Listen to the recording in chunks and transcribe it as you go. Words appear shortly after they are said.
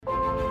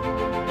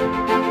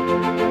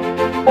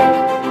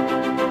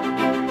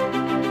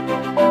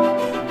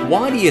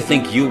why do you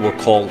think you were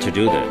called to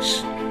do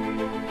this?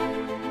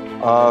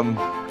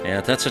 Yeah,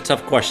 that's a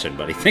tough question,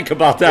 buddy. Think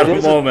about that a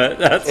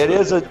moment. It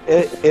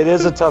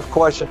is a tough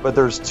question, but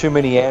there's too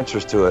many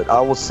answers to it.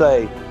 I will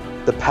say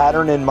the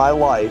pattern in my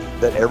life,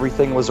 that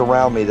everything was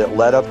around me that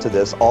led up to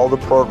this, all the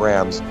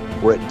programs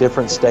were at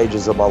different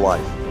stages of my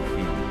life.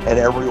 And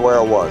everywhere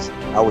I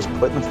was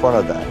put in front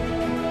of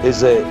that.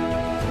 Is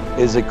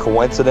it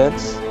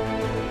coincidence?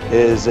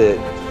 Is it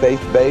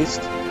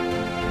faith-based?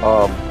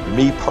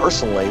 Me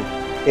personally,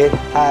 it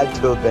had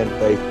to have been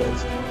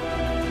faith-based.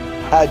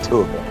 Had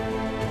to have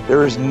been.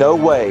 There is no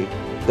way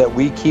that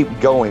we keep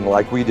going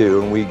like we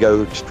do, and we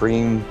go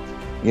extreme,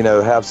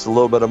 have a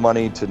little bit of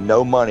money to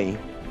no money,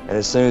 and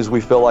as soon as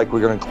we feel like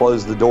we're going to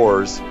close the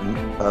doors,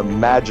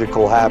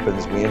 magical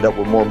happens. We end up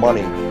with more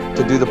money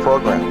to do the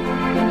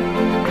program.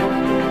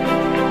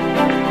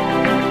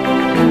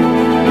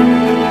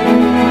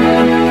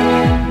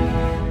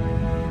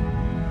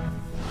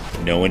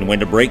 Knowing when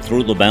to break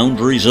through the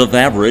boundaries of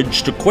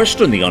average to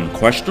question the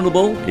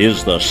unquestionable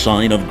is the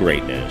sign of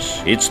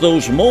greatness. It's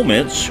those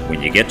moments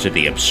when you get to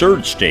the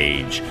absurd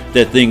stage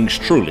that things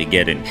truly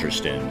get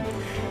interesting.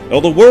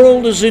 Well, the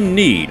world is in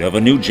need of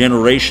a new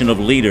generation of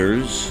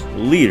leaders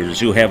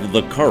who have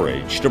the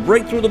courage to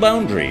break through the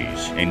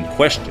boundaries and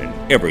question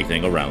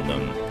everything around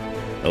them.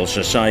 Well,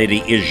 society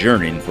is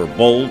yearning for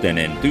bold and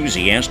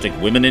enthusiastic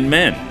women and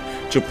men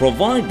to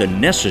provide the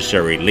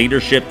necessary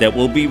leadership that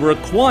will be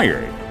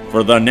required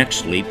for the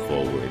next leap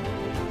forward.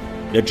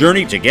 The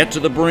journey to get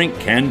to the brink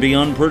can be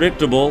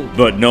unpredictable,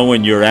 but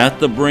knowing you're at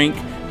the brink,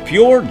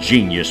 pure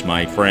genius,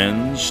 my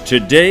friends.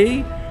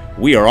 Today,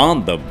 we are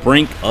on the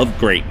brink of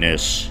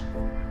greatness.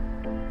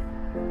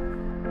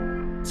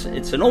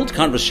 It's an old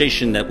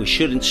conversation that we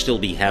shouldn't still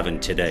be having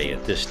today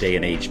at this day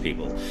and age,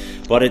 people.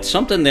 But it's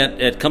something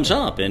that comes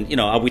up. And,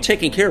 are we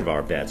taking care of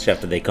our vets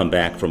after they come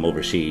back from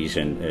overseas?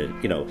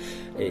 And,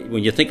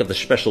 when you think of the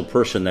special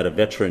person that a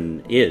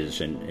veteran is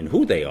and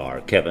who they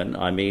are, Kevin,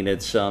 I mean,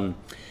 it's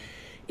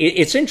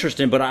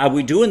interesting, but are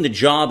we doing the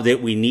job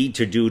that we need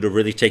to do to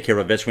really take care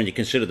of vets when you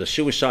consider the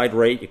suicide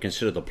rate, you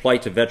consider the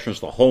plight of veterans,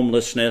 the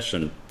homelessness,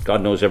 and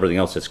God knows everything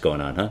else that's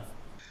going on, huh?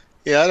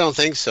 Yeah, I don't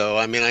think so.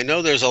 I mean, I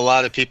know there's a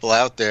lot of people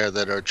out there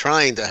that are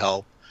trying to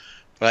help,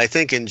 but I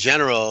think in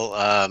general,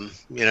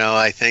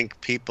 I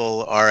think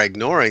people are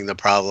ignoring the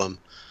problem.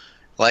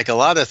 Like a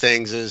lot of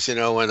things is,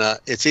 when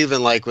it's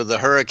even like with the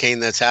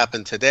hurricane that's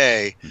happened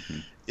today,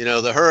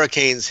 the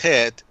hurricanes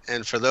hit,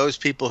 and for those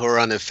people who are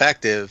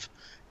unaffected,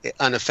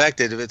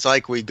 it's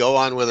like we go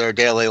on with our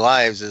daily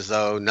lives as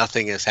though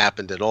nothing has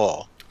happened at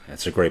all.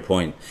 That's a great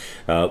point.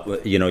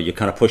 You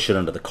kind of push it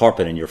under the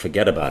carpet and you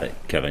forget about it,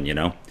 Kevin,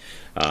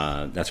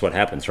 That's what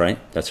happens, right?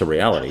 That's a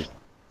reality.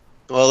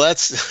 Well,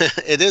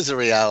 it is a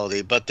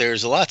reality, but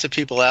there's lots of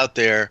people out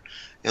there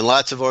and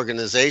lots of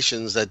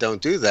organizations that don't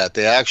do that.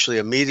 They actually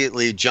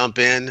immediately jump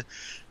in,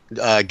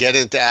 get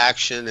into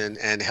action,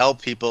 and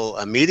help people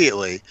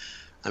immediately.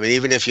 I mean,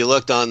 even if you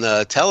looked on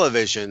the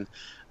television,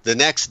 the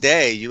next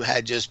day you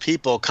had just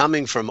people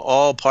coming from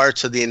all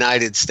parts of the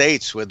United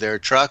States with their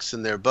trucks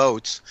and their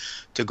boats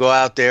to go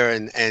out there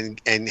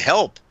and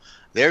help.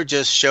 They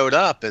just showed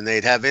up, and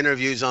they'd have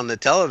interviews on the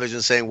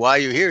television saying, "Why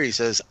are you here?" He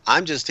says,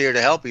 "I'm just here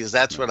to help because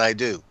that's what I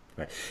do."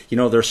 Right.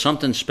 There's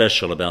something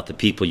special about the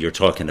people you're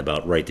talking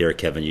about right there,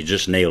 Kevin. You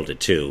just nailed it,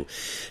 too.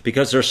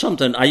 Because there's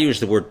something, I use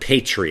the word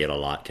patriot a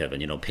lot,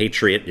 Kevin.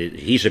 Patriot,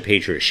 he's a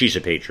patriot, she's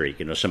a patriot,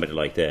 somebody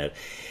like that.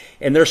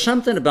 And there's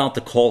something about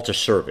the call to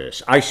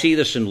service. I see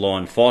this in law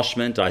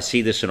enforcement. I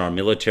see this in our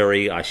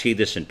military. I see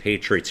this in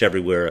patriots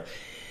everywhere.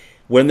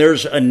 When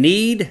there's a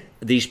need,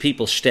 these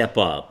people step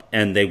up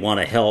and they want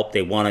to help.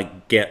 They want to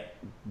get,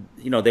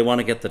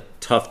 the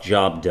tough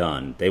job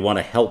done. They want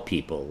to help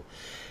people.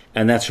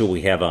 And that's who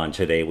we have on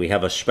today. We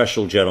have a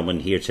special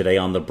gentleman here today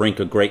on the brink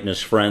of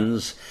greatness,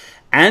 friends.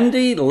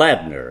 Andy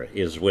Ladner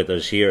is with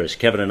us here as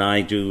Kevin and I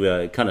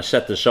do kind of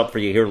set this up for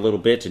you here a little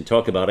bit and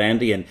talk about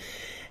Andy. And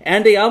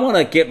Andy, I want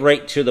to get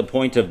right to the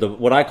point of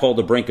what I call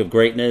the brink of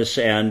greatness.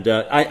 And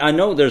I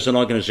know there's an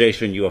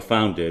organization you have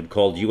founded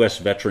called U.S.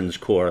 Veterans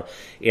Corps,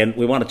 and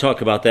we want to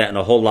talk about that and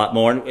a whole lot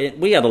more. And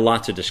we have a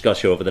lot to discuss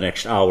here over the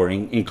next hour,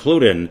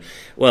 including,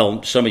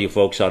 some of you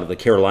folks out of the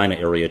Carolina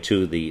area,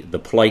 too, the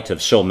plight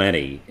of so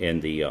many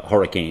in the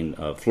Hurricane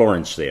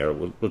Florence there.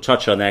 We'll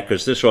touch on that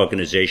because this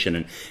organization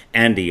and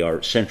Andy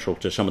are central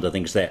to some of the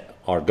things that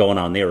are going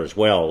on there as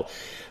well.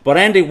 But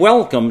Andy,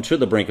 welcome to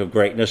the brink of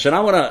greatness, and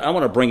I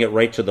want to bring it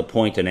right to the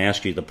point and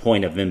ask you the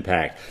point of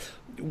impact.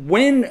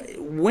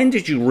 When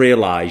did you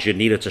realize you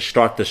needed to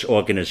start this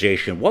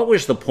organization? What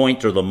was the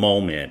point or the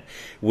moment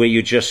where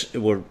you just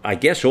were, I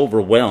guess,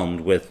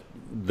 overwhelmed with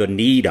the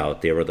need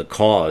out there or the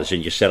cause,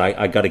 and you said,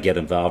 I got to get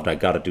involved, I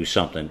got to do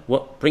something?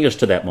 Bring us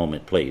to that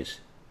moment,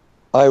 please.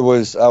 I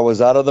was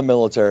out of the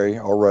military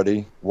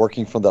already,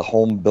 working for the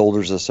Home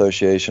Builders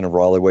Association of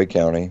Raleigh-Wade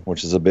County,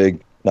 which is a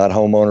big, not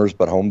homeowners,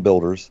 but home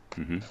builders,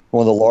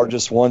 one of the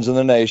largest ones in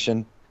the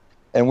nation.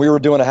 And we were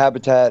doing a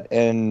habitat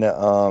and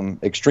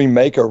extreme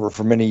makeover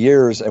for many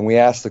years, and we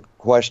asked the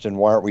question,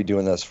 why aren't we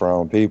doing this for our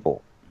own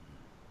people?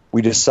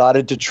 We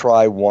decided to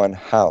try one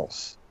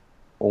house.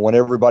 Well, when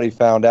everybody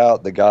found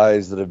out the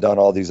guys that have done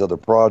all these other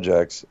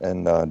projects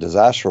and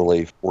disaster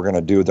relief were going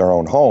to do their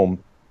own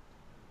home,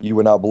 you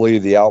would not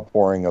believe the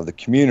outpouring of the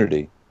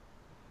community.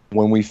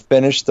 When we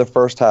finished the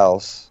first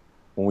house,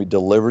 when we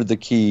delivered the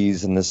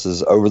keys, and this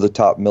is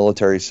over-the-top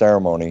military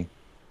ceremony,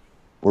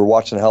 we're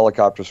watching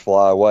helicopters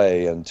fly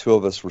away, and two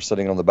of us were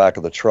sitting on the back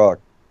of the truck.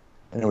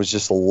 And it was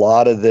just a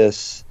lot of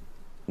this,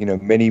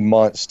 many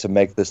months to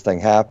make this thing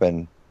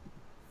happen.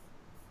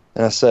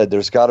 And I said,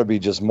 there's got to be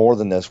just more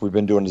than this. We've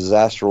been doing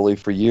disaster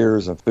relief for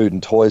years and food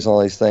and toys and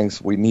all these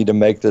things. We need to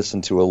make this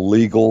into a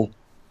legal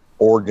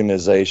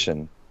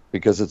organization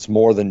because it's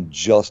more than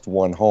just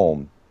one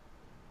home.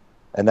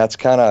 And that's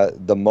kind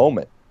of the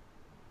moment.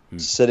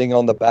 Sitting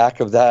on the back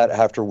of that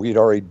after we'd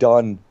already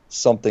done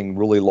something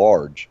really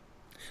large.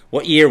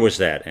 What year was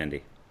that,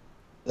 Andy?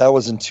 That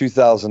was in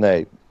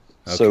 2008.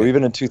 Okay. So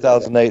even in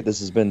 2008, this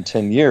has been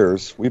 10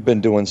 years. We've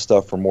been doing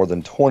stuff for more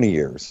than 20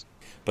 years.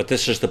 But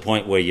this is the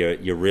point where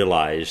you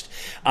realized.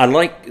 I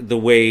like the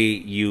way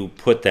you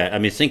put that. I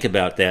mean, think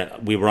about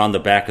that. We were on the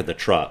back of the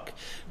truck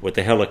with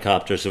the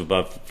helicopters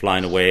above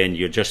flying away, and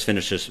you just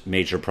finished this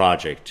major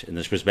project, and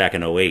this was back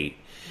in '08.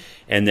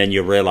 And then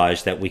you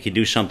realized that we could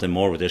do something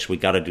more with this. We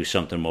got to do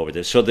something more with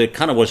this. So there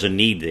kind of was a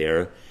need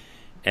there,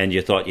 and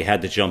you thought you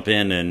had to jump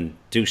in and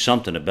do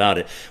something about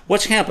it.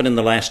 What's happened in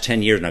the last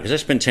 10 years now? Because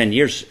it's been 10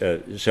 years.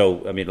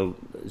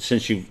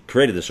 Since you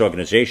created this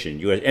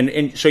organization,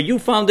 and so you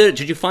found it.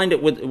 Did you find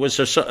it was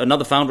there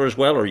another founder as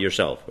well, or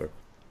yourself? Or?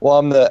 Well,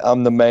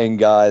 I'm the main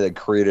guy that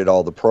created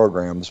all the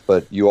programs,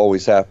 but you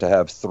always have to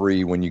have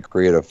three when you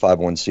create a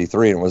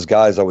 501c3, and it was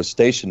guys I was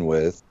stationed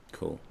with.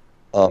 Cool.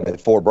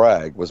 At Fort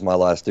Bragg was my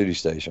last duty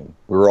station.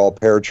 We were all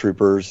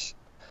paratroopers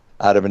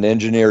out of an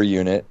engineer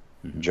unit,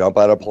 jump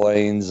out of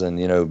planes and,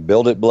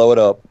 build it, blow it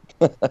up.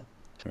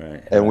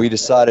 Right. And we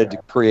decided to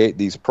create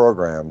these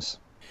programs.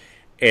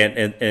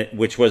 And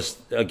which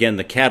was, again,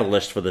 the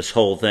catalyst for this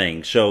whole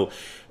thing. So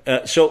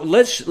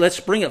let's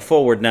bring it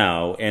forward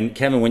now. And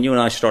Kevin, when you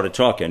and I started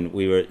talking,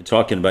 we were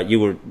talking about, you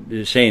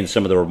were saying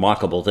some of the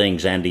remarkable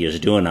things Andy is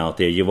doing out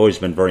there. You've always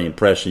been very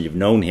impressed, and you've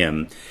known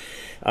him.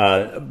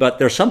 But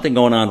there's something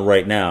going on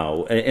right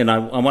now, and I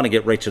want to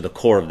get right to the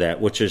core of that,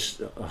 which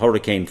is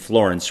Hurricane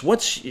Florence.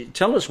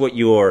 Tell us what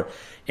your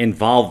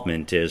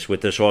involvement is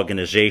with this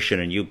organization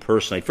and you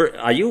personally.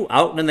 Are you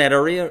out in that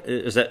area?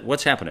 Is that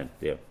what's happening?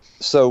 Yeah.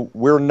 So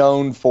we're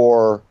known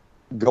for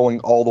going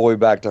all the way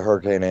back to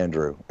Hurricane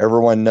Andrew.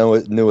 Everyone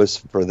knew us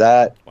for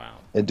that. Wow.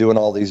 And doing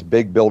all these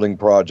big building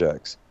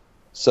projects.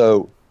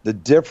 So the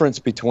difference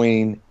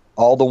between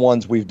all the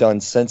ones we've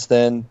done since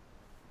then,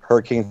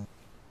 Hurricane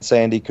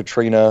Sandy,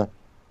 Katrina,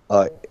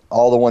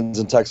 all the ones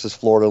in Texas,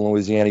 Florida,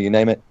 Louisiana, you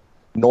name it.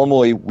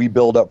 Normally, we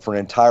build up for an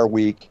entire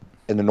week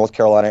in the North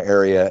Carolina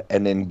area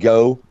and then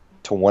go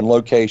to one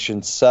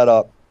location, set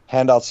up,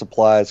 hand out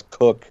supplies,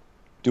 cook,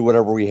 do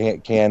whatever we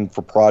can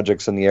for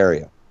projects in the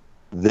area.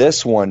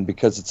 This one,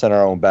 because it's in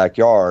our own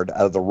backyard,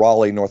 out of the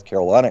Raleigh, North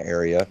Carolina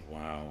area,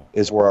 wow,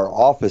 is where our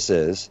office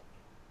is.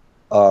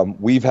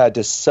 We've had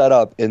to set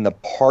up in the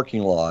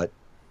parking lot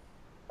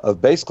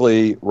of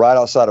basically right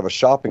outside of a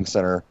shopping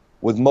center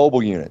with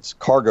mobile units,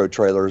 cargo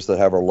trailers that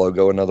have our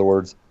logo, in other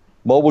words.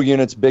 Mobile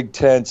units, big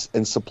tents,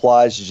 and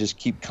supplies just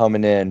keep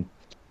coming in,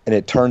 and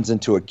it turns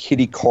into a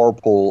kiddie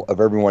carpool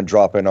of everyone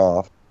dropping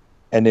off.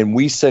 And then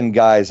we send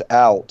guys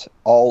out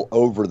all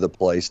over the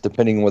place,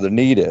 depending on where the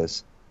need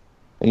is.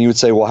 And you would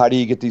say, well, how do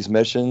you get these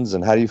missions,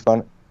 and how do you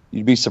find it?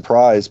 You'd be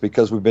surprised,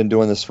 because we've been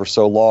doing this for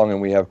so long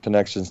and we have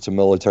connections to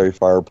military,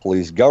 fire,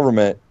 police,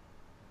 government,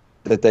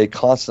 that they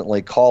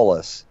constantly call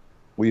us.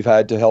 We've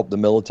had to help the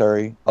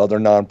military, other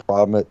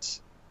nonprofits,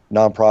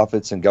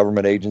 and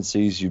government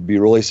agencies. You'd be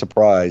really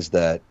surprised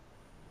that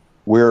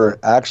we're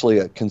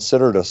actually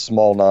considered a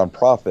small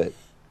nonprofit,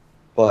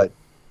 but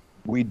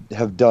we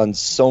have done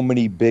so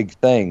many big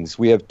things.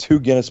 We have 2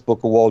 Guinness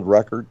Book of World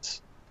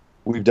Records.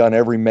 We've done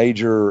every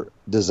major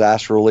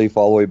disaster relief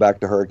all the way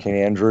back to Hurricane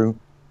Andrew,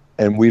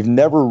 and we've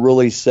never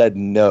really said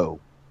no,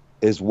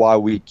 is why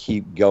we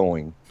keep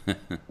going,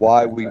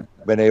 why we've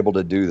been able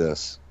to do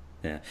this.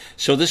 Yeah.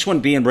 So this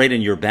one being right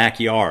in your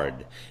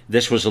backyard,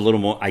 this was a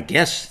little more, I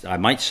guess I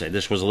might say,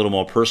 this was a little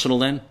more personal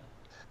then?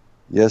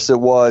 Yes, it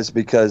was,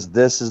 because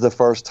this is the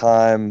first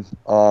time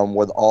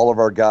with all of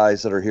our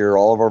guys that are here,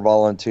 all of our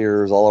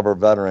volunteers, all of our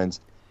veterans,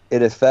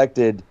 it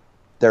affected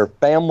their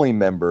family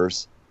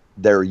members,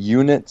 their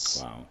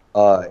units,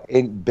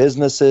 in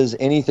businesses,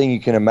 anything you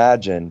can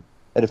imagine,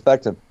 it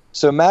affected them.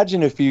 So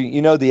imagine if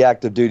you know the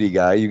active duty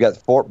guy, you got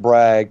Fort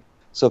Bragg.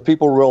 So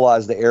people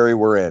realize the area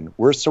we're in.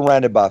 We're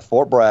surrounded by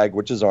Fort Bragg,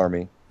 which is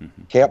Army,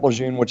 Camp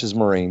Lejeune, which is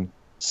Marine,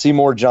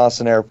 Seymour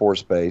Johnson Air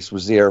Force Base,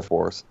 which is the Air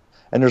Force,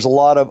 and there's a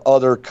lot of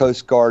other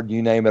Coast Guard,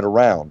 you name it,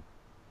 around.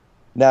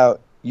 Now,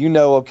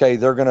 okay,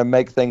 they're going to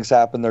make things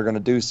happen. They're going to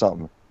do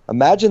something.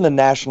 Imagine the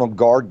National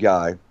Guard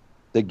guy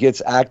that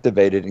gets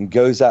activated and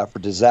goes out for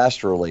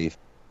disaster relief,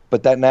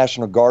 but that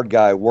National Guard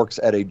guy works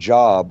at a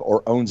job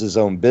or owns his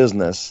own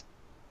business,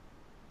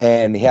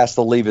 and he has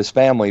to leave his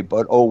family.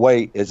 But oh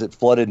wait, is it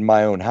flooded in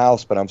my own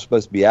house? But I'm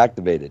supposed to be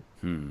activated.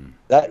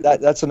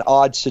 That's an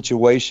odd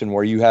situation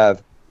where you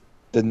have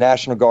the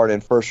National Guard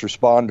and first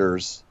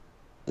responders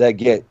that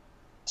get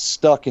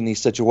stuck in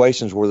these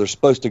situations where they're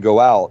supposed to go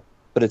out,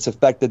 but it's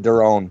affected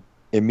their own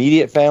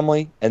immediate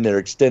family and their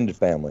extended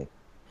family.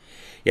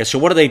 Yeah, so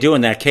what do they do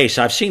in that case?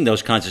 I've seen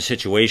those kinds of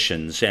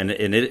situations, and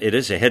it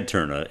is a head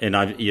turner, and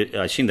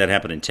I've seen that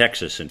happen in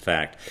Texas, in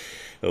fact,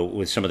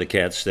 with some of the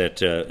cats that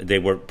they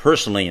were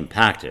personally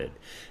impacted,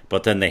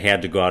 but then they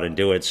had to go out and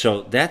do it.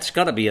 So that's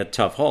got to be a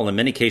tough haul. In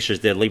many cases,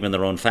 they're leaving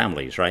their own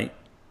families, right?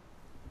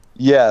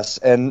 Yes,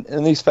 and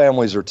these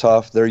families are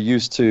tough. They're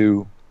used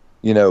to,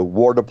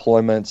 war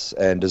deployments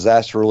and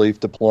disaster relief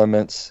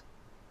deployments,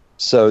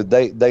 so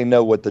they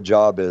know what the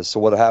job is. So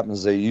what happens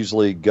is they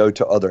usually go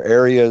to other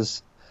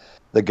areas.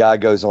 The guy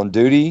goes on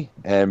duty,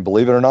 and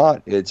believe it or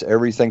not, it's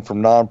everything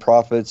from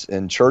nonprofits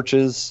and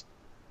churches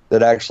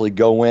that actually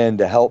go in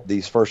to help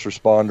these first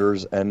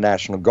responders and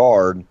National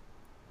Guard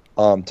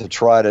to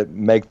try to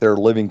make their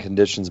living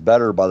conditions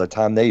better by the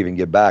time they even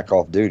get back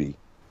off duty.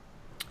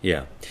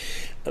 Yeah.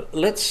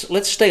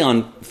 Let's stay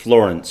on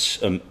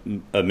Florence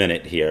a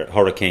minute here,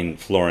 Hurricane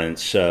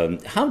Florence.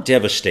 How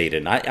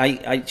devastating.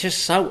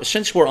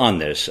 Since we're on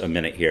this a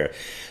minute here,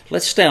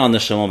 let's stay on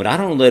this a moment. I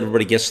don't know that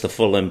everybody gets the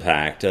full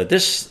impact.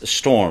 This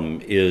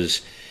storm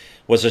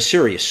was a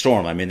serious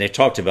storm. I mean, they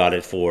talked about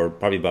it for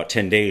probably about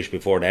 10 days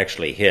before it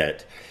actually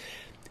hit.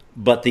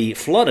 But the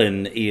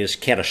flooding is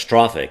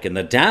catastrophic, and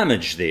the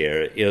damage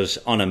there is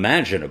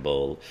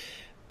unimaginable.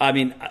 I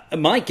mean,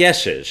 my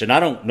guess is, and I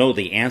don't know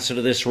the answer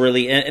to this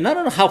really, and I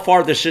don't know how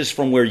far this is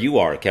from where you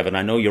are, Kevin.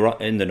 I know you're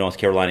in the North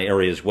Carolina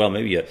area as well.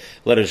 Maybe you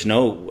let us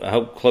know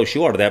how close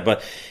you are to that.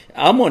 But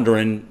I'm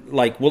wondering,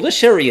 will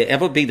this area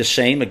ever be the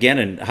same again?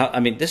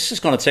 And this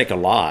is going to take a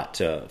lot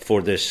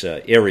for this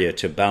area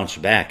to bounce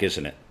back,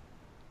 isn't it?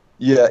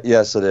 Yeah,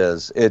 yes, it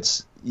is.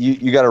 It's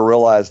you got to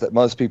realize that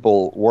most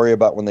people worry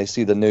about when they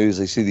see the news.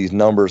 They see these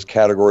numbers,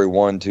 category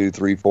 1, 2,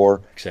 3,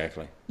 4.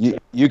 Exactly.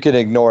 You can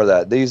ignore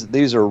that.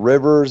 These are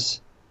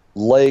rivers,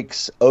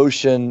 lakes,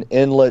 ocean,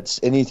 inlets,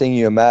 anything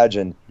you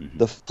imagine. Mm-hmm.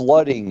 The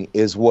flooding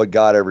is what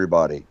got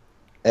everybody.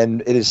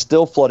 And it is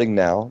still flooding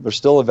now. There's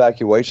still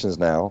evacuations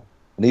now.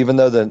 And even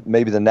though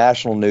maybe the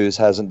national news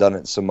hasn't done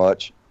it so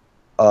much,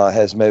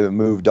 has maybe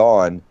moved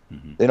on,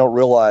 mm-hmm. They don't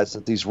realize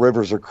that these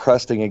rivers are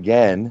cresting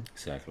again.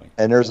 Exactly.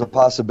 And there's a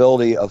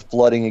possibility of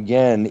flooding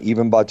again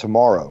even by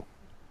tomorrow.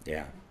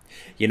 Yeah.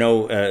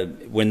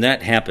 When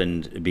that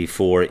happened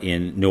before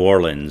in New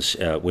Orleans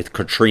with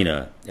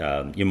Katrina,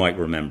 you might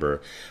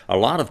remember, a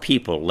lot of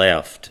people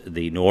left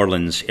the New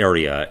Orleans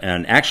area,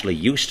 and actually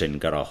Houston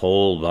got a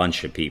whole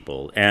bunch of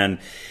people. And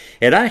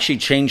it actually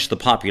changed the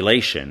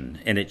population,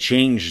 and it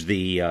changed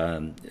the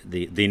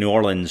New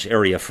Orleans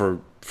area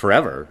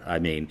forever. I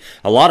mean,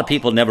 a lot of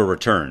people never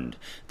returned.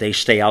 They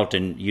stay out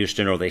in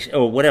Houston or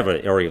whatever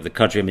area of the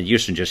country. I mean,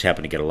 Houston just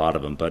happened to get a lot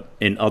of them, but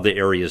in other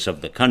areas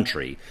of the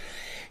country.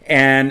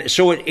 And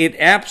so it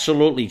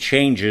absolutely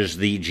changes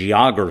the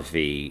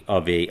geography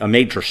of a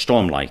major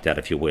storm like that,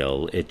 if you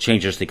will. It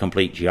changes the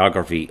complete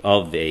geography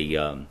of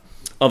an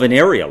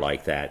area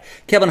like that.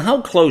 Kevin,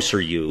 how close are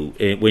you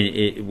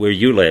where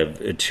you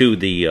live to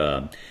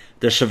the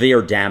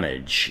severe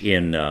damage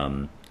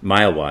in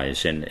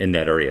mile-wise in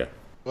that area?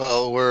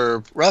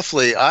 Well,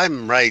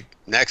 I'm right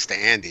next to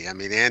Andy. I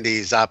mean,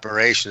 Andy's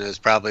operation is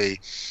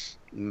probably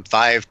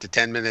 5 to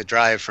 10 minute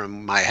drive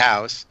from my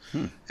house.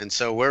 And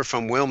so we're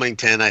from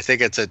Wilmington. I think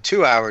it's a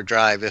 2-hour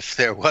drive if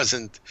there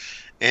wasn't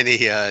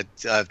any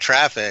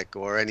traffic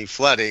or any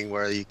flooding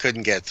where you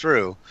couldn't get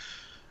through.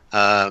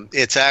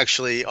 It's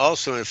actually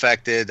also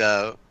affected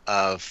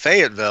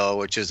Fayetteville,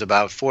 which is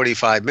about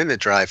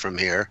 45-minute drive from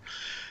here.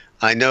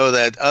 I know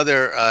that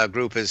other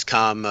group has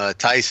come,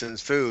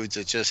 Tyson's Foods.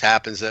 It just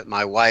happens that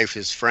my wife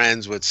is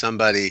friends with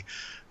somebody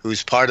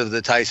who's part of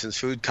the Tyson's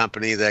Food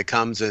Company that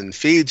comes and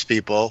feeds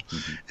people.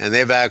 Mm-hmm. And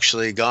they've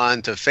actually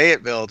gone to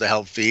Fayetteville to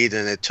help feed.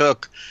 And it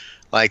took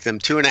them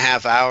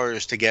 2.5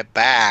 hours to get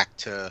back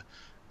to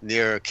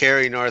near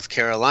Cary, North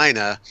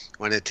Carolina,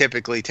 when it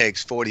typically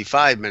takes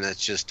 45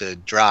 minutes just to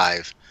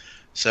drive.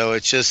 So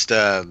it's just,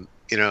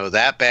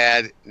 that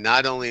bad,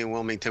 not only in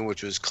Wilmington,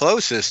 which was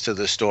closest to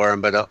the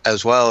storm, but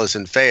as well as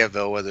in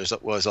Fayetteville, where there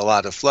was a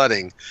lot of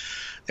flooding.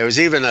 There was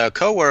even a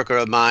coworker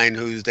of mine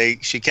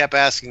she kept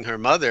asking her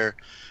mother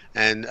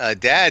and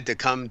dad to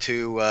come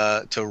to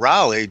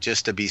Raleigh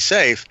just to be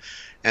safe,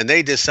 and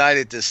they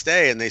decided to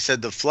stay. And they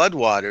said the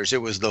floodwaters, it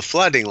was the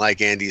flooding,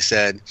 like Andy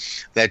said,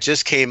 that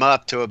just came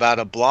up to about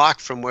a block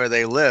from where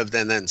they lived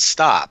and then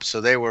stopped.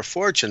 So they were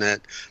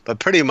fortunate, but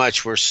pretty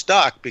much were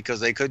stuck because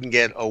they couldn't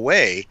get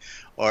away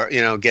or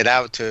get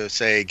out to,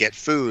 say, get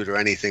food or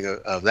anything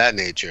of that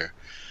nature.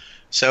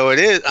 So it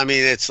is,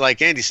 it's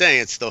like Andy's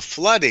saying, it's the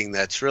flooding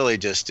that's really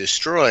just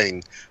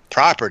destroying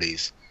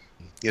properties.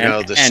 The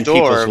storm. And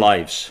people's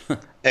lives.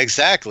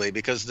 Exactly,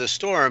 because the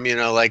storm,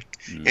 like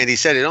And he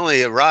said it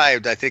only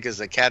arrived, I think, as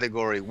a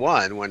Category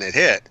 1 when it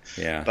hit.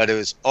 Yeah. But it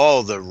was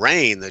all the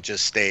rain that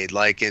just stayed.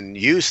 Like in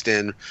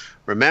Houston,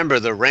 remember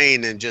the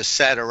rain and just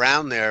sat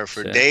around there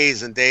for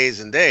days and days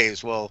and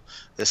days. Well,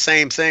 the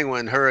same thing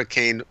when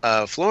Hurricane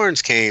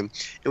Florence came,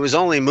 it was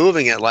only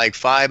moving at like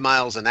 5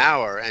 miles an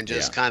hour and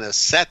just kind of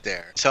sat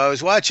there. So I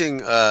was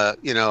watching,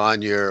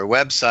 on your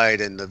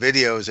website and the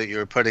videos that you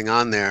were putting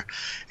on there,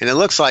 and it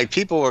looks like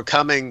people were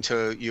coming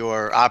to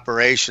your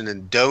operation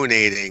and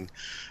donating.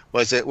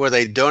 Were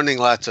they donating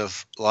lots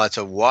of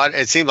water?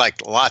 It seemed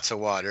like lots of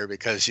water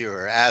because you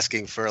were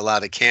asking for a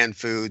lot of canned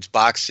foods,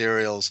 boxed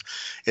cereals.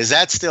 Is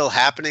that still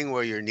happening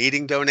where you're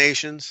needing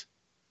donations?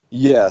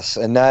 Yes,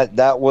 and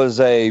that was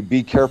a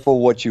be careful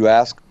what you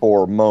ask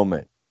for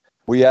moment.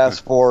 We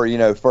asked for,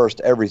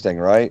 first everything,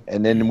 right?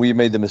 And then we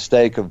made the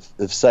mistake of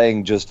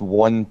saying just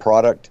one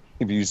product,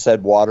 if you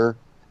said water.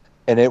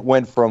 And it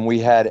went from we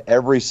had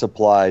every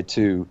supply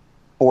to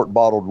Fort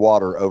bottled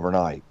water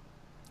overnight.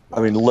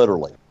 I mean,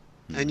 literally.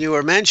 And you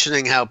were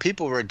mentioning how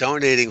people were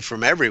donating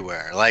from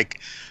everywhere. Like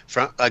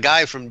from a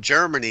guy from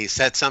Germany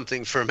said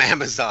something from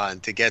Amazon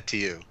to get to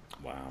you.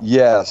 Wow.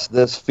 Yes,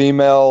 this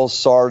female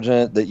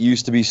sergeant that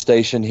used to be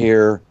stationed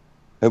here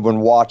have been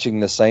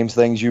watching the same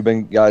things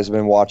guys have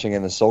been watching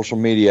in the social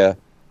media,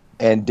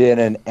 and did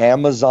an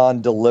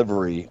Amazon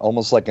delivery,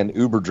 almost like an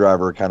Uber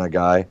driver kind of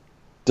guy,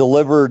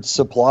 delivered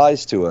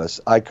supplies to us.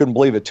 I couldn't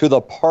believe it, to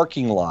the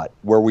parking lot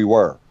where we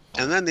were.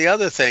 And then the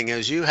other thing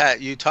is you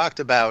talked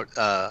about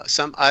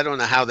I don't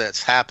know how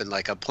that's happened,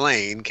 like a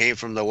plane came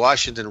from the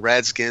Washington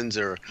Redskins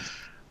or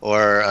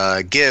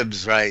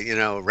Gibbs, right?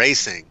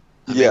 Racing.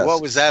 I mean,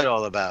 what was that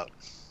all about?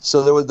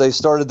 So they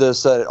started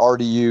this at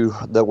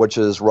RDU, which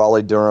is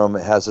Raleigh-Durham.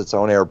 It has its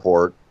own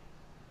airport.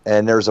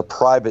 And there's a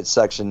private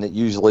section that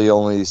usually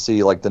only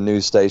see like the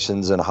news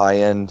stations and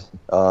high-end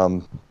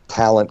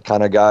talent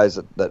kind of guys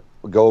that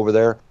go over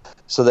there.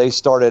 So they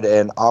started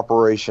an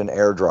Operation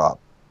Airdrop.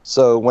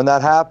 So when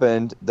that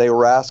happened, they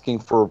were asking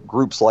for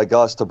groups like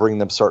us to bring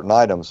them certain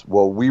items.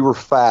 Well, we were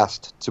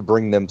fast to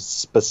bring them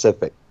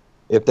specific.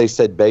 If they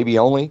said baby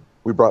only,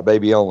 we brought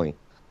baby only.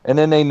 And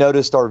then they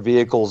noticed our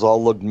vehicles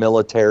all looked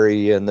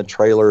military and the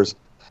trailers.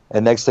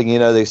 And next thing you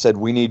know, they said,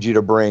 we need you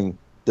to bring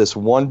this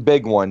one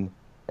big one,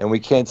 and we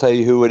can't tell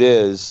you who it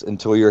is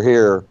until you're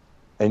here.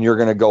 And you're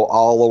going to go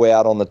all the way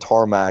out on the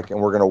tarmac, and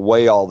we're going to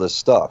weigh all this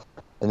stuff.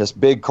 And this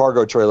big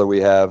cargo trailer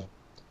we have.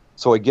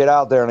 So we get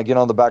out there, and I get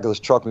on the back of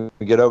this truck, and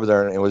we get over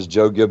there, and it was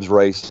Joe Gibbs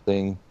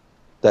Racing,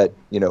 that,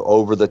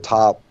 over the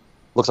top,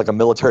 looks like a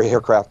military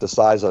aircraft the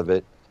size of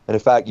it. And in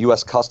fact,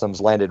 U.S.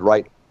 Customs landed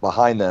right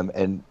behind them,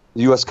 and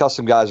the U.S.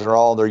 Custom guys are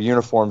all in their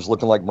uniforms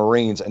looking like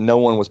Marines, and no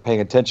one was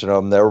paying attention to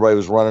them. Everybody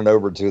was running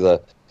over to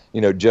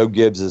the, Joe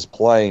Gibbs's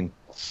plane.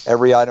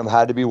 Every item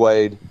had to be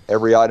weighed.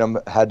 Every item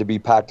had to be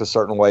packed a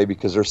certain way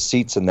because there's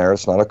seats in there.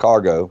 It's not a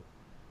cargo.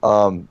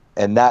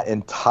 And that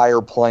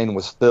entire plane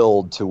was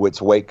filled to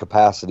its weight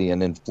capacity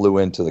and then flew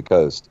into the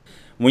coast.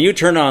 When you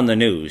turn on the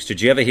news, did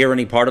you ever hear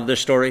any part of this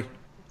story?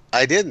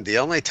 I didn't. The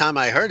only time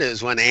I heard it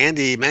is when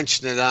Andy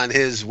mentioned it on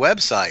his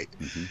website.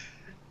 Mm-hmm.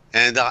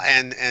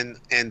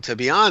 And to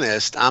be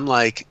honest, I'm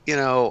like,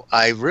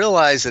 I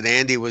realized that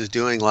Andy was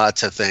doing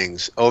lots of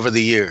things over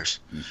the years.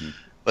 Mm-hmm.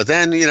 But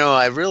then,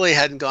 I really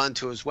hadn't gone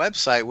to his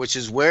website, which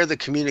is where the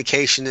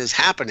communication is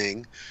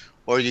happening,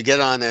 or you get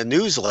on a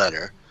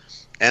newsletter.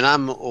 And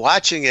I'm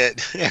watching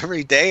it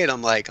every day, and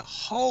I'm like,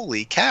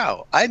 holy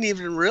cow, I didn't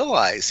even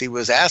realize he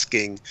was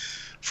asking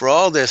for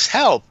all this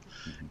help.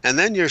 And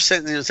then you're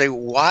sitting there and say,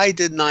 why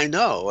didn't I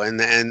know? And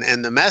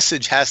the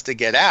message has to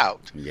get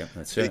out. Yeah,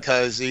 that's it.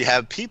 Because you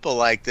have people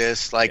like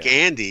this, like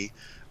Andy,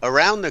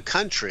 around the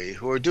country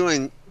who are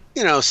doing,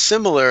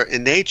 similar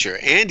in nature.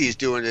 Andy's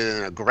doing it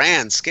in a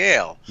grand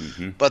scale,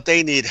 but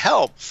they need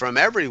help from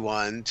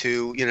everyone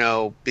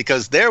to,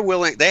 because they're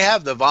willing, they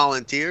have the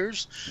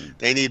volunteers,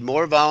 they need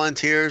more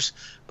volunteers,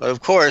 but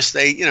of course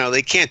they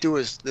can't do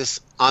this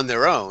on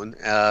their own.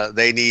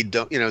 They need,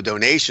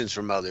 donations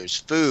from others,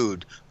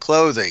 food,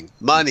 clothing,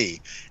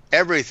 money,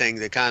 everything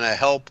to kind of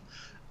help,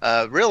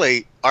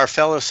 really our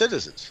fellow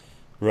citizens.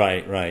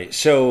 Right.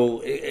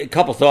 So a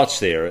couple thoughts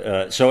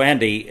there. So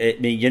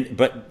Andy,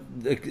 but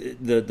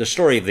the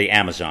story of the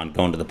Amazon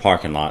going to the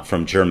parking lot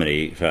from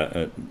Germany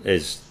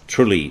is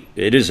truly,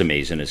 it is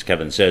amazing, as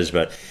Kevin says.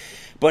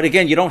 But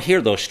again, you don't hear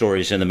those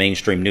stories in the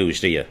mainstream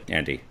news, do you,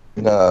 Andy?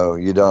 No,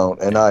 you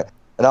don't. And I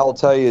will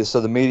tell you,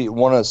 so the media,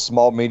 one of the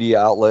small media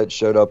outlets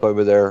showed up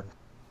over there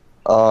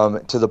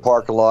to the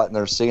parking lot, and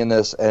they're seeing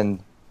this,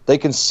 and they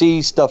can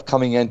see stuff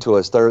coming into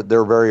us. They're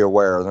very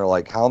aware, and they're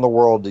like, how in the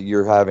world that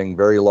you're having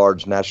very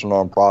large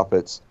national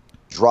nonprofits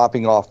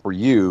dropping off for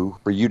you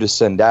to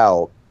send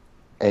out,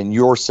 and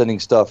you're sending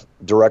stuff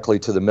directly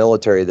to the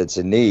military that's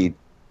in need?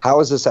 How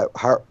is this?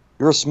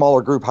 You're a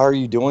smaller group. How are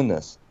you doing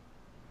this?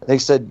 They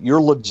said, your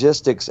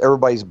logistics,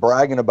 everybody's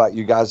bragging about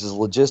you guys'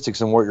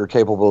 logistics and what you're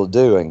capable of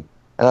doing.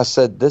 And I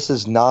said, this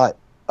is not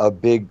a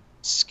big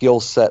skill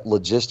set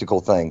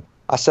logistical thing.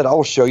 I said, I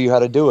will show you how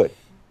to do it.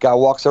 Guy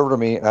walks over to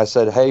me, and I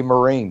said, hey,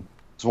 Marine,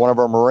 it's one of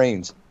our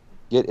Marines,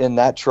 get in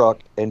that truck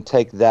and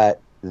take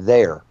that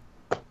there.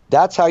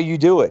 That's how you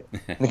do it.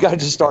 And the guy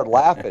just started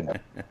laughing.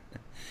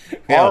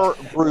 Yeah. Our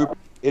group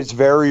is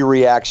very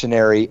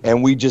reactionary,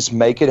 and we just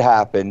make it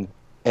happen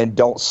and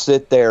don't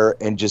sit there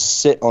and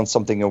just sit on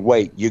something and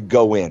wait. You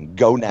go in.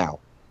 Go now.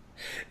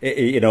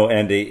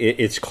 Andy,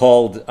 it's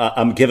called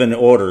I'm given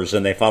orders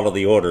and they follow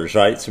the orders,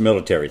 right? It's a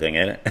military thing,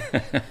 ain't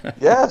it?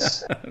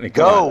 Yes. I mean,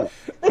 go.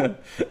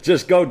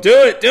 Just go do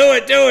it.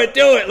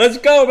 Let's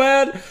go,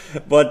 man.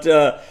 But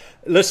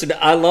listen,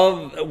 I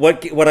love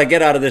what I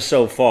get out of this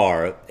so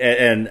far,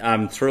 and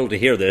I'm thrilled to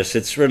hear this.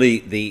 It's really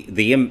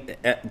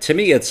to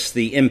me, it's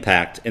the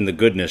impact and the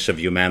goodness of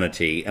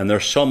humanity, and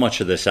there's so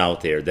much of this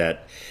out there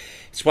that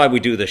it's why we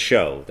do the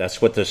show.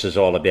 That's what this is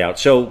all about.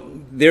 So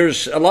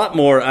there's a lot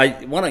more.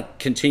 I want to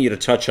continue to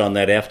touch on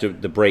that after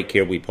the break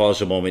here. We pause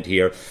a moment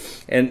here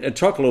and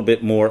talk a little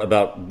bit more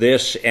about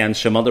this and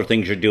some other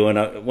things you're doing.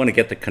 I want to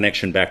get the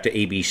connection back to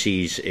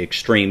ABC's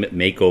Extreme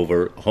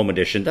Makeover Home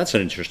Edition. That's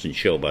an interesting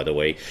show, by the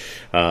way.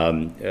 I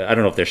don't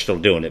know if they're still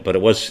doing it, but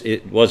it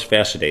was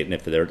fascinating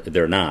if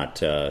they're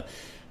not.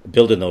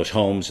 Building those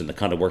homes and the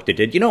kind of work they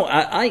did.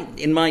 I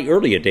in my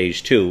earlier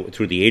days, too,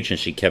 through the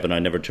agency, Kevin, I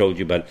never told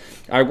you, but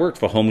I worked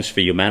for Homes for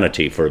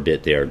Humanity for a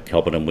bit there,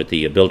 helping them with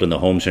the building the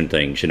homes and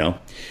things,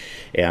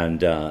 And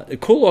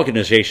cool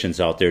organizations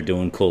out there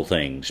doing cool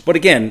things. But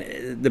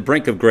again, the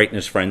brink of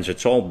greatness, friends,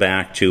 it's all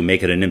back to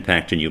making an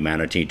impact in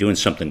humanity, doing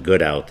something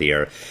good out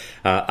there.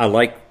 I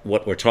like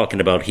what we're talking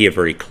about here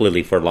very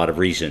clearly for a lot of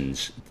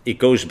reasons. It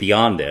goes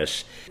beyond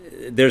this.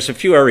 There's a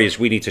few areas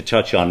we need to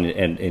touch on,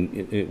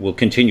 and we'll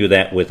continue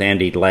that with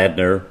Andy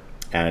Ladner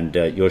and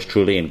yours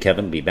truly, and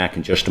Kevin will be back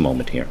in just a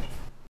moment here.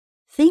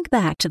 Think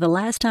back to the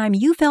last time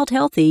you felt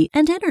healthy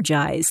and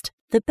energized.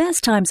 The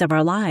best times of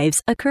our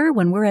lives occur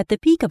when we're at the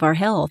peak of our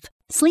health,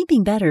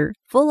 sleeping better,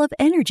 full of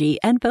energy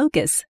and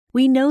focus.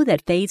 We know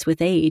that fades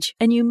with age,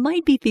 and you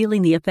might be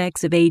feeling the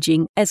effects of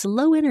aging as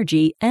low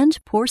energy and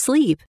poor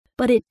sleep.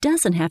 But it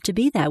doesn't have to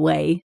be that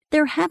way.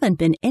 There haven't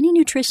been any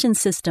nutrition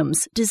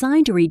systems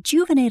designed to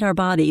rejuvenate our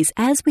bodies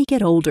as we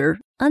get older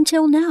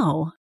until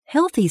now.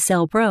 Healthy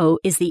Cell Pro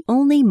is the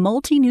only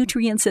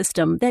multi-nutrient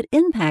system that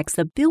impacts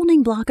the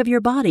building block of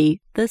your body,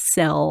 the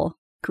cell.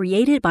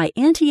 Created by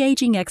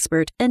anti-aging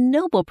expert and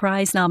Nobel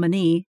Prize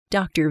nominee,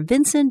 Dr.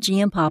 Vincent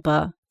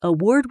Giampapa.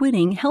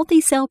 Award-winning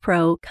Healthy Cell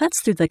Pro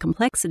cuts through the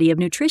complexity of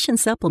nutrition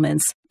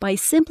supplements by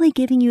simply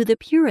giving you the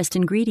purest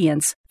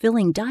ingredients,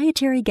 filling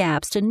dietary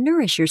gaps to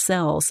nourish your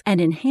cells and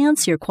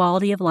enhance your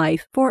quality of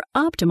life for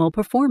optimal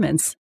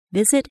performance.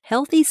 Visit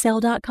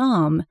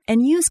healthycell.com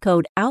and use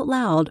code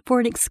OUTLOUD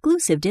for an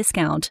exclusive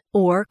discount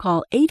or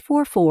call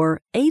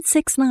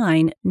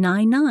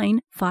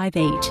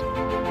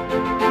 844-869-9958.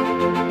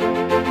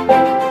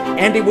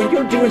 Andy, when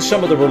you're doing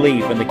some of the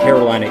relief in the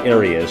Carolina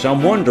areas,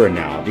 I'm wondering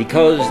now,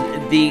 because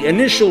the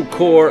initial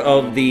core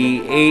of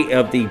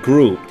the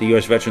group, the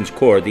U.S. Veterans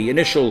Corps, the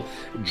initial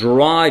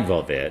drive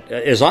of it,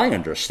 as I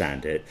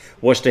understand it,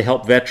 was to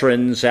help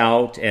veterans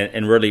out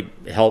and really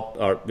help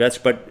our vets.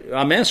 But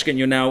I'm asking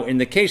you now, in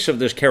the case of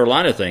this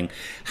Carolina thing,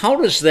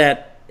 how does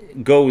that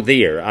go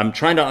there? I'm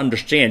trying to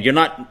understand. You're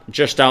not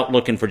just out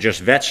looking for just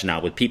vets now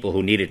with people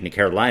who need it in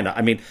Carolina.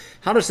 I mean,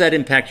 how does that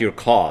impact your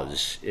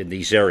cause in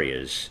these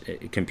areas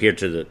compared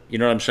to the, you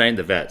know what I'm saying,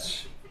 the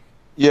vets?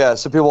 Yeah,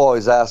 so people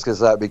always ask us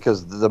that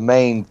because the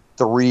main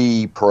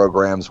 3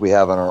 programs we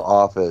have in our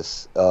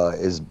office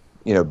is,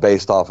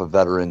 based off of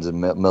veterans and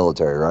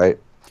military, right?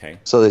 Okay.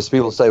 So these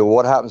people say, well,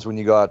 what happens when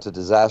you go out to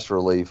disaster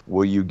relief?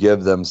 Will you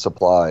give them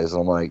supplies?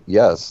 And I'm like,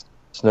 yes.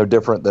 It's no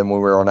different than when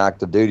we were on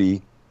active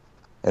duty.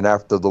 And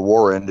after the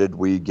war ended,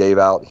 we gave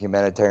out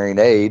humanitarian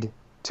aid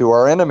to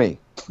our enemy.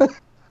 Right.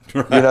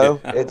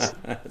 It's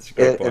That's a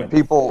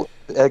great point.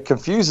 and it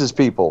confuses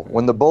people.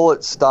 When the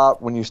bullets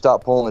stop, when you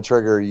stop pulling the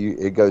trigger,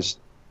 it goes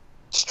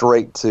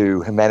straight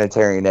to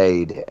humanitarian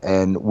aid.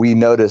 And we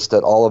noticed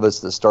that all of us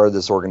that started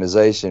this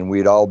organization,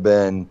 we'd all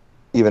been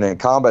even in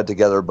combat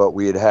together, but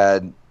we'd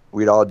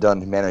all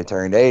done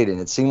humanitarian aid, and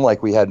it seemed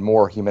like we had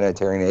more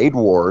humanitarian aid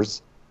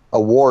awards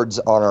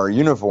on our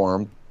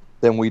uniform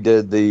than we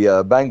did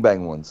the Bang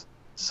Bang ones.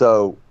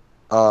 So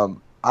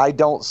I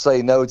don't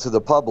say no to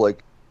the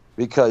public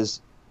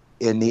because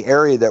in the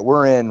area that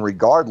we're in,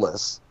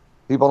 regardless,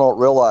 people don't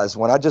realize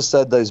when I just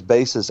said those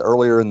bases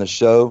earlier in the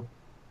show,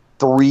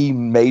 3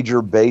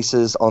 major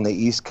bases on the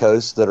East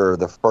Coast that are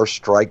the first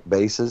strike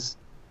bases.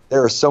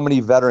 There are so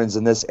many veterans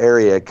in this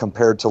area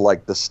compared to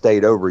like the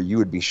state over, you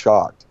would be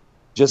shocked.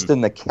 Just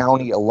in the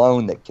county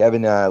alone that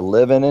Kevin and I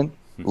live in,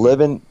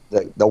 the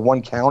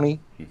one county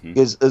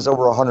is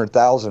over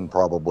 100,000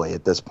 probably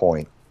at this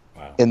point.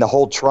 Wow. In the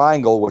whole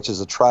triangle, which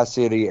is a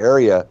Tri-City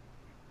area,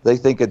 they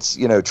think it's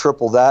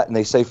triple that, and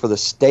they say for the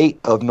state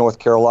of North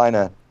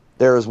Carolina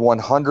there is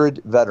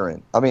 100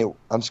 veterans.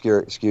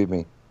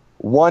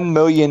 1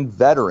 million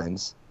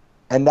veterans,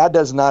 and that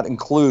does not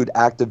include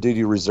active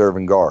duty reserve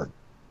and guard.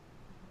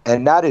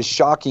 And that is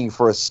shocking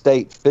for a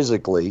state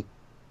physically,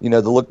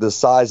 to look at the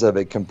size of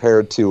it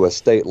compared to a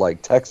state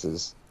like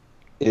Texas.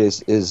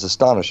 is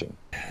astonishing.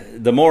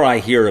 The more I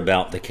hear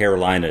about the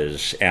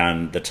Carolinas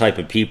and the type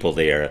of people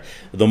there,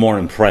 the more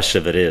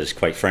impressive it is,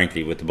 quite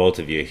frankly, with the both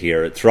of you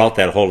here. Throughout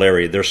that whole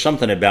area, there's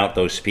something about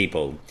those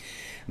people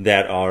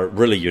that are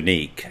really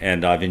unique,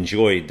 and I've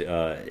enjoyed.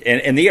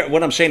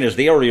 What I'm saying is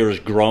the area has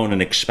grown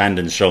and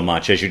expanded so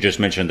much. As you just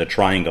mentioned, the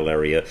Triangle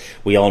area,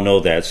 we all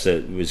know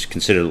it was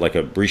considered like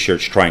a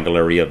research triangle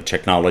area of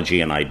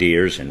technology and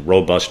ideas and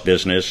robust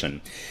business,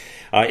 and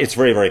it's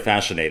very, very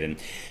fascinating.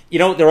 You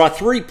know, there are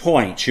 3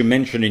 points you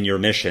mentioned in your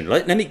mission.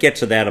 Let me get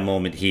to that a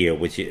moment here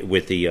with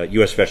the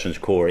U.S. Veterans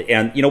Corps.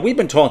 And, you know, we've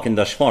been talking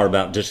thus far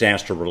about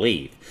disaster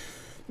relief.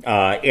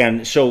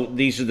 And so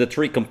these are the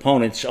 3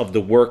 components of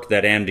the work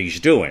that Andy's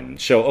doing.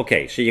 So,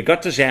 okay, so you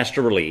got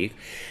disaster relief,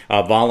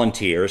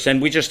 volunteers,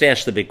 and we just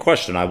asked the big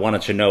question. I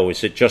wanted to know,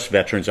 is it just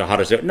veterans or how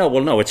does it?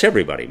 No, it's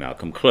everybody,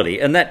 Malcolm,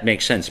 clearly. And that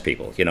makes sense,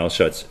 people, you know,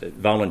 so it's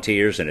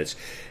volunteers and it's,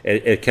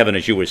 Kevin,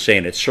 as you were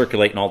saying, it's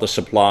circulating all the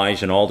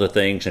supplies and all the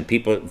things. And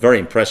people, very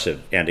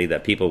impressive, Andy,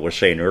 that people were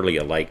saying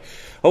earlier, like,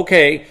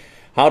 okay,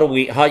 how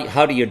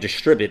do you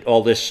distribute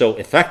all this so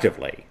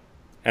effectively?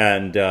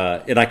 And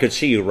I could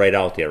see you right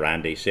out there,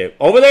 Andy. Say,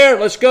 over there,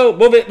 let's go,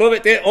 move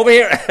it, there, over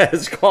here.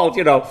 It's called,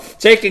 you know,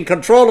 taking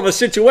control of a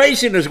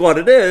situation is what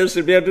it is,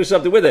 and be able to do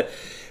something with it.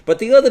 But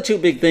the other 2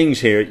 big things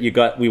here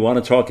we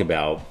want to talk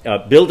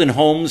about, building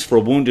homes for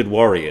wounded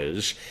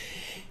warriors,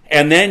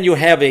 and then you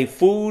have a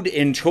food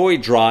and toy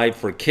drive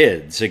for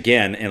kids,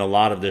 again, in a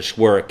lot of this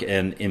work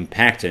and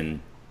impacting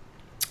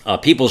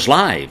people's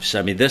lives.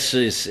 I mean,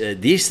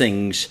 these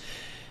things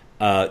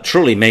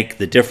truly make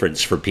the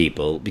difference for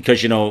people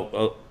because, you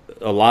know,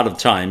 a lot of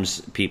times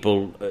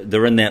people,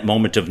 they're in that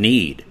moment of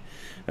need,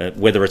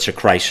 whether it's a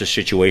crisis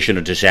situation,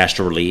 a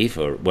disaster relief,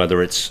 or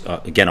whether it's,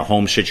 again, a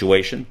home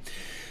situation.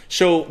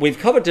 So we've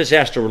covered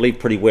disaster relief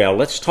pretty well.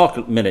 Let's talk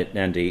a minute,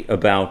 Andy,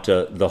 about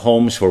the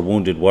homes for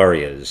wounded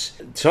warriors.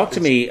 Talk to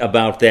me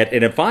about that.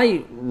 And if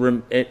I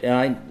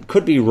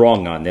could be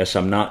wrong on this,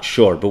 I'm not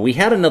sure, but we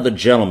had another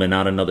gentleman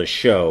on another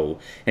show,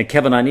 and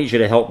Kevin, I need you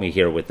to help me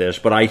here with this,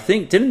 but I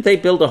think, didn't they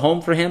build a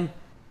home for him?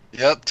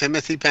 Yep,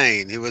 Timothy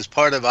Payne. He was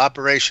part of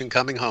Operation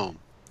Coming Home.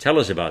 Tell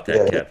us about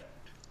that, Kev.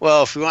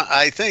 Well, if you want,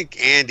 I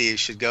think Andy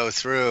should go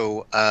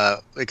through,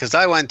 because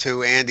I went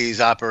to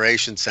Andy's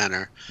Operation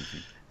Center,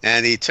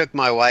 and he took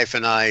my wife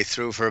and I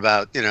through for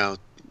about,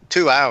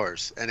 2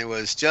 hours, and it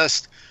was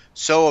just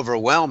so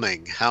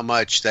overwhelming how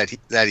much that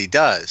he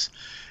does.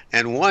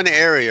 And one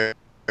area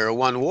or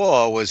one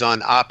wall was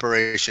on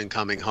Operation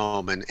Coming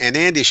Home, and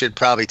Andy should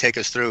probably take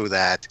us through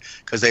that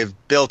because they've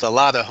built a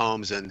lot of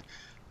homes, and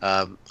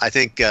I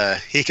think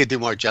he could do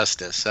more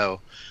justice. So,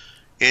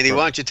 Andy,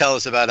 why don't you tell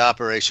us about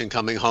Operation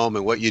Coming Home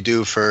and what you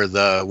do for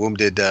the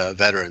wounded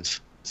veterans?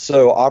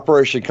 So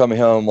Operation Coming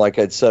Home, like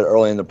I'd said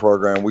early in the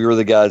program, we were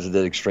the guys that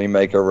did Extreme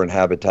Makeover and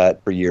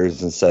Habitat for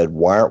years and said,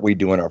 why aren't we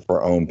doing it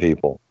for our own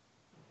people?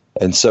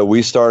 And so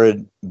we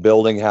started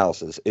building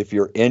houses. If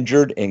you're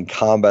injured in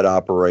combat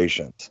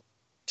operations.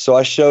 So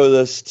I show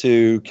this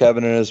to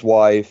Kevin and his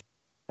wife,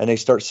 and they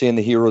start seeing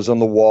the heroes on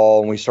the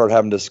wall, and we start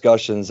having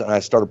discussions, and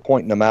I started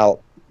pointing them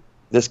out.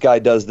 This guy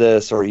does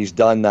this, or he's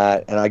done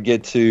that. And I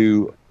get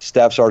to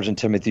Staff Sergeant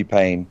Timothy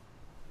Payne.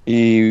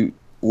 He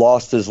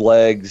lost his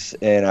legs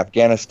in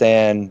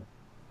Afghanistan,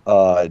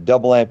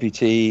 double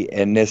amputee,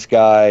 and this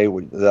guy,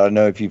 that I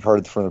know if you've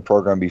heard from the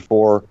program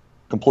before,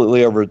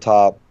 completely over the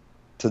top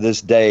to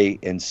this day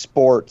in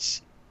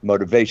sports,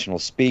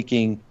 motivational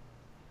speaking,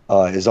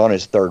 is on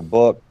his 3rd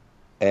book.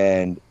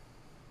 And,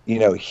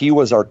 he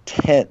was our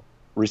 10th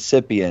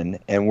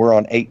recipient, and we're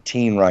on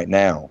 18 right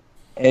now.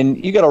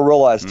 And you got to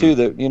realize, too,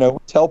 that, we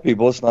tell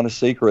people it's not a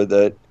secret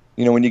that,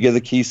 when you give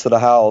the keys to the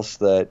house,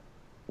 that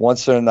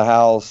once they're in the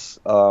house,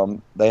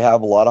 they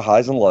have a lot of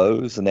highs and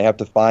lows, and they have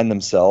to find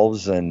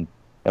themselves. And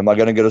am I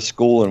going to go to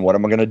school, and what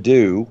am I going to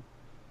do?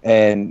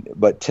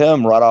 But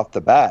Tim, right off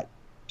the bat,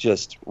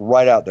 just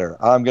right out there,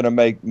 I'm going to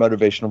make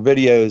motivational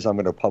videos. I'm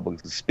going to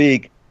publicly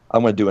speak.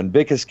 I'm going to do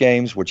Invictus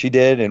Games, which he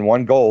did and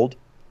won gold.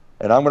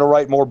 And I'm going to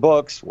write more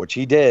books, which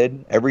he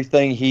did.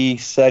 Everything he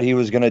said he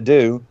was going to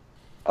do.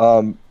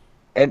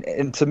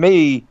 And to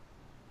me,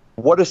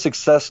 what a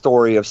success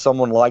story of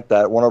someone like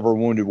that, one of our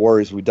wounded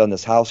warriors we've done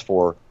this house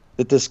for,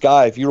 that this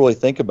guy, if you really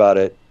think about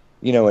it,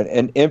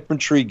 an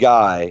infantry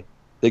guy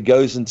that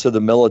goes into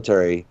the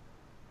military,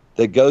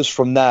 that goes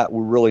from that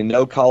with really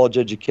no college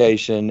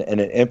education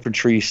and an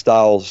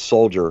infantry-style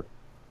soldier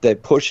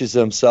that pushes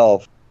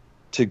himself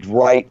to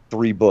write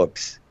 3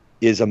 books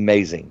is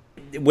amazing.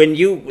 When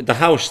the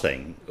house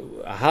thing,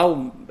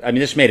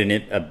 this made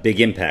a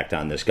big impact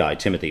on this guy,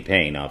 Timothy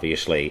Payne,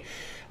 obviously.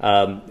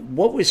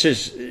 What was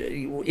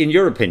in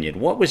your opinion,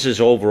 what was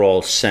his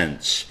overall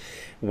sense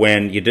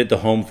when you did the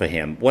home for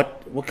him?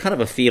 What kind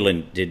of a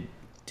feeling did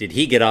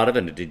he get out of it,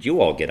 and did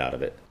you all get out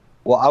of it?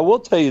 Well, I will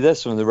tell you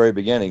this from the very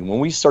beginning. When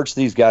we search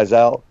these guys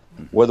out,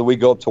 whether we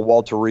go up to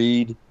Walter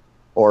Reed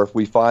or if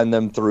we find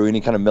them through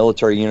any kind of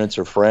military units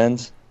or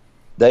friends,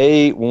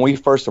 when we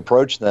first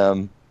approach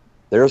them,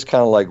 they're just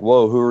kind of like,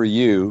 whoa, who are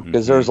you?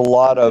 Because there's a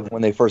lot of,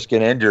 when they first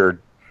get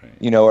injured,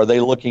 Are they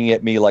looking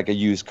at me like a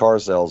used car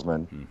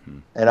salesman? Mm-hmm.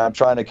 And I'm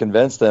trying to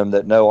convince them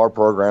that no, our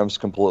program's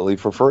completely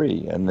for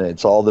free. And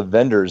it's all the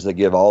vendors that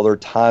give all their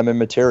time and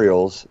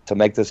materials to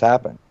make this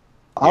happen.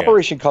 Yeah.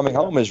 Operation Coming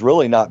Home is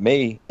really not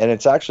me, and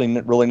it's actually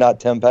really not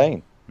Tim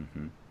Payne.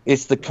 Mm-hmm.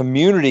 It's the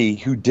community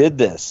who did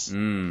this,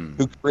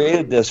 who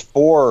created this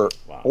for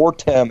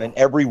Tim and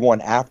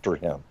everyone after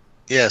him.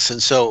 Yes,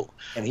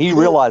 and he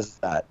realizes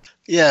that.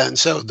 Yeah, and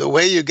so the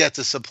way you get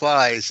the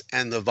supplies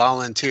and the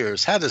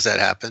volunteers, how does that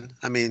happen?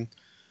 I mean,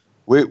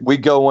 we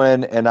go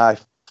in and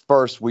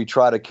we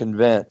try to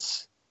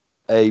convince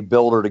a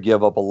builder to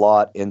give up a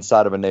lot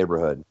inside of a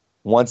neighborhood.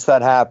 Once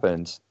that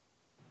happens,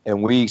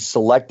 and we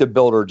select a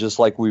builder just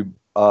like we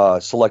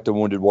select a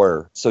Wounded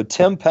Warrior. So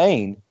Tim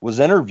Payne was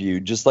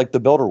interviewed just like the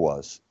builder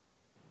was.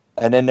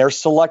 And then they're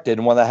selected,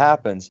 and when that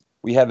happens,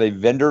 we have a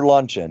vendor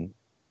luncheon,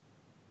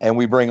 and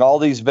we bring all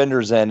these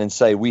vendors in and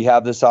say, we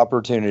have this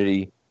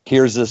opportunity.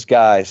 Here's this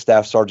guy,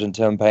 Staff Sergeant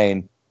Tim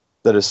Payne,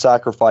 that has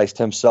sacrificed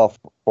himself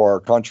for our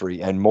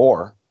country and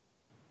more.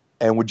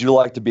 And would you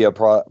like to be a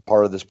part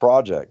of this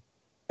project?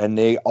 And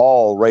they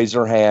all raise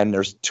their hand.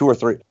 There's 2 or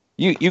 3.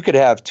 You could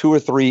have 2 or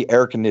 3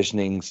 air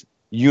conditioning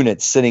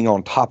units sitting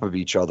on top of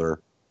each other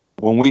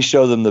when we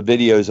show them the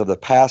videos of the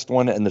past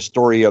one and the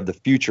story of the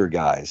future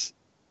guys.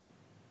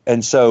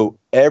 And so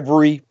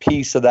every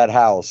piece of that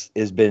house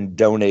has been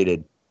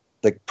donated,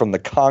 from the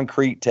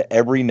concrete to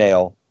every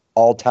nail,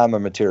 all time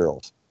and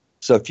materials.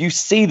 So if you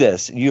see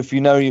this, if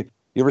you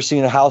ever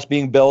seen a house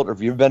being built, or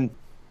if you've been,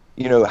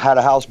 had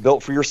a house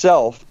built for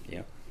yourself,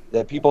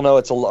 that people know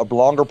it's a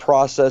longer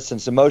process and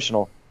it's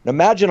emotional. And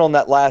imagine on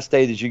that last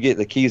day that you get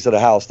the keys to the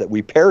house that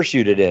we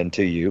parachuted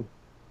into you,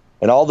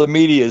 and all the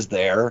media is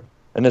there,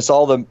 and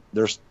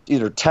there's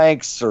either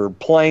tanks or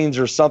planes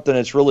or something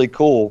that's really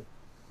cool.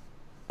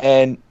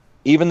 And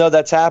even though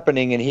that's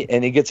happening,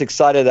 and he gets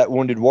excited, that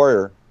Wounded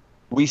Warrior,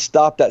 we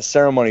stop that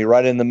ceremony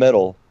right in the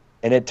middle,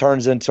 and it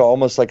turns into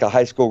almost like a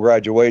high school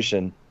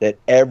graduation that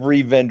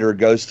every vendor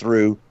goes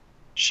through,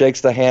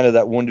 shakes the hand of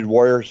that Wounded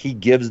Warrior. He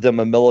gives them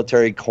a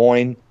military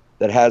coin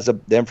that has the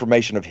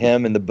information of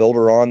him and the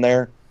builder on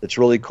there. That's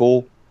really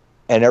cool.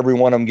 And every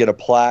one of them get a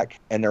plaque,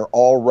 and they're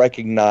all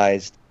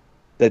recognized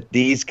that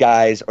these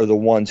guys are the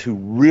ones who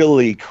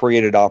really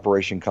created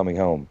Operation Coming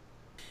Home.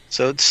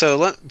 So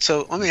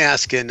let me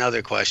ask you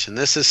another question.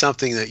 This is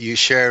something that you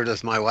shared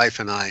with my wife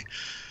and I.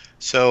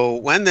 So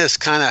when this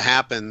kind of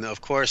happened,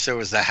 of course, there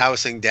was the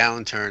housing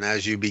downturn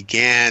as you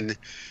began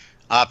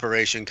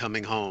Operation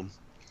Coming Home.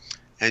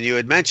 And you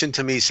had mentioned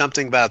to me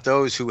something about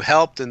those who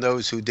helped and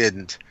those who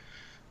didn't.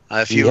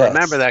 If you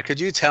remember that, could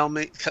you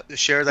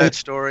share that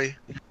story?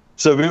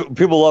 So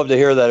people love to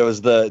hear that. It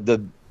was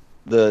the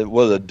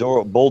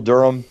Bull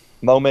Durham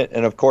moment.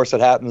 And of course it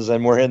happens,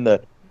 and we're in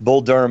the Bull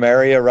Durham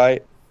area,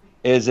 right?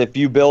 Is if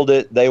you build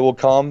it, they will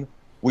come.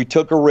 We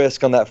took a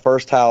risk on that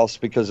first house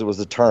because it was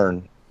a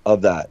turn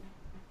of that.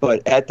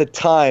 But at the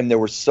time, there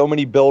were so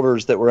many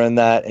builders that were in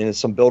that, and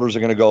some builders are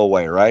going to go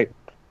away, right?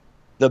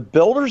 The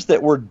builders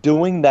that were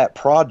doing that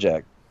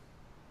project,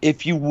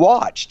 if you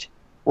watched,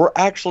 were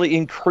actually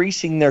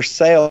increasing their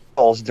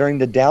sales during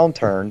the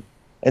downturn.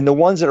 And the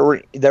ones that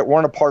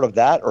weren't a part of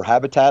that, or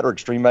Habitat or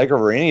Extreme Makeover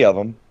or any of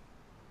them,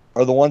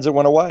 are the ones that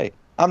went away.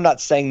 I'm not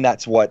saying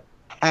that's what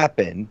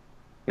happened.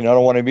 I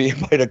don't want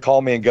anybody to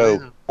call me and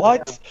go,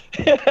 what?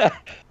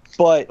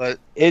 but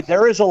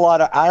there is a lot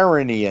of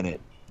irony in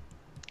it.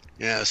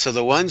 Yeah, so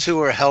the ones who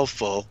are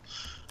helpful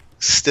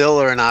still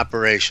are in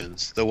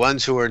operations. The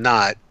ones who are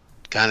not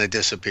kind of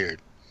disappeared.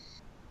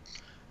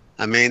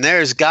 I mean,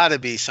 there's got to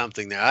be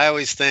something there. I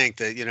always think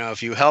that,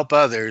 if you help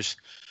others,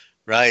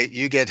 right,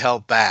 you get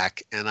help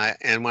back.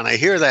 And when I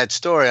hear that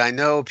story, I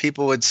know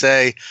people would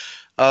say,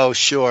 oh,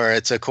 sure,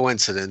 it's a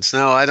coincidence.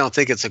 No, I don't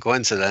think it's a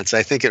coincidence.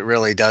 I think it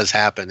really does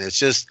happen. It's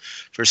just,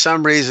 for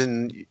some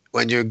reason,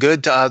 when you're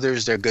good to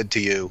others, they're good to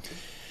you.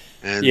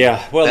 And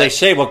they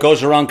say what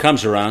goes around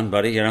comes around,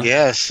 buddy.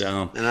 Yes,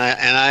 so. and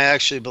I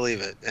actually believe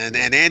it. And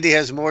Andy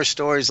has more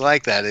stories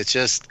like that. It's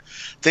just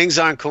things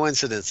aren't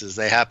coincidences;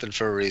 they happen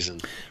for a reason.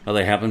 Well,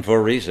 they happen for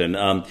a reason.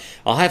 I'll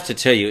have to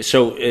tell you.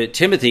 So,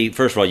 Timothy,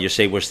 first of all, you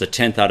say was the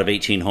 10th out of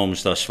 18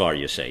 homes thus far.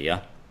 You say,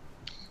 yeah?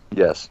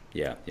 Yes.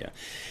 Yeah.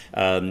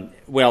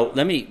 Well,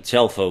 let me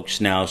tell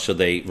folks now so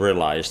they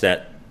realize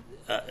that.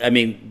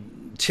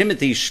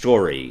 Timothy's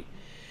story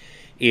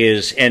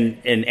is,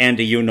 and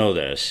Andy, you know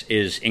this,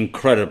 is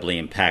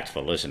incredibly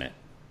impactful, isn't it?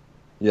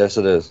 Yes,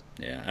 it is.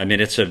 Yeah,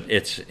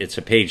 it's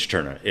a page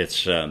turner.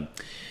 It's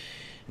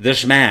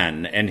this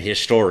man and his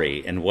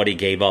story and what he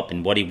gave up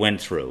and what he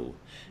went through,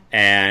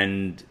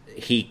 and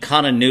he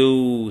kind of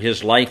knew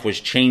his life was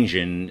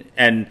changing,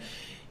 and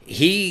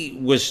he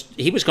was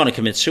going to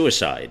commit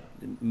suicide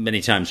many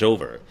times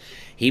over.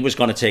 He was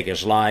going to take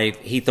his life.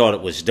 He thought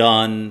it was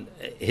done.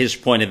 His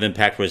point of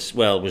impact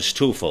was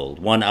twofold.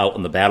 One, out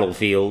on the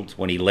battlefield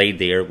when he laid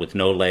there with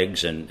no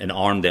legs and an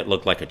arm that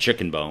looked like a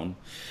chicken bone.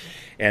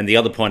 And the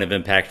other point of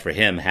impact for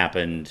him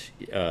happened,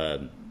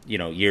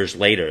 years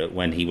later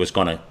when he was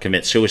going to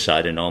commit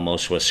suicide and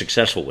almost was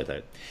successful with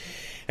it.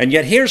 And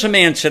yet here's a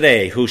man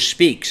today who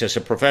speaks as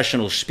a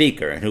professional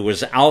speaker and who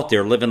is out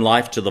there living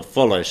life to the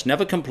fullest,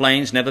 never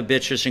complains, never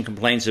bitches and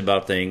complains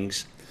about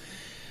things.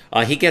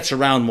 He gets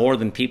around more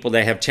than people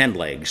that have 10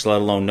 legs, let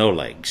alone no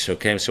legs.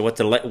 Okay, so what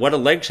do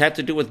legs have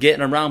to do with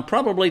getting around?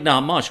 Probably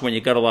not much when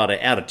you got a lot of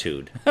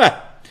attitude.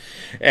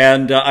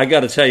 And I got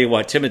to tell you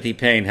what, Timothy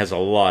Payne has a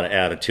lot of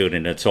attitude,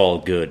 and it's all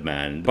good,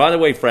 man. By the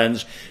way,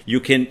 friends,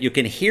 you can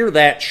hear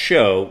that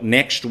show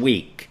next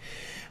week.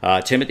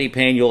 Timothy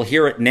Payne, you'll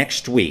hear it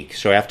next week.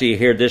 So after you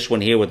hear this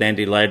one here with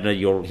Andy Ledner,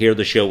 you'll hear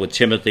the show with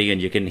Timothy,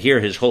 and you can hear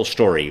his whole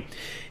story.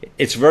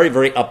 It's very,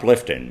 very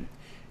uplifting.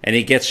 And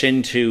he gets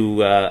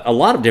into a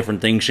lot of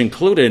different things,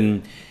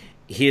 including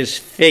his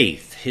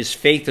faith. His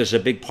faith is a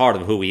big part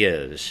of who he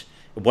is,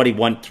 what he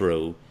went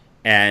through,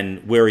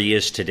 and where he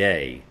is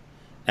today.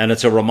 And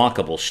it's a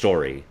remarkable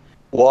story.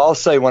 Well, I'll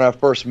say when I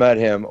first met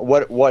him,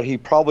 what he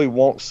probably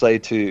won't say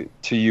to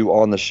you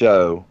on the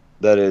show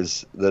that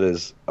is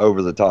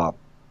over the top.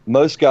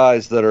 Most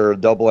guys that are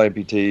double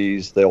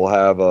amputees, they will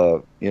have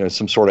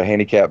some sort of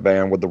handicap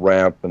van with the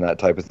ramp and that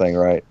type of thing,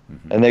 right?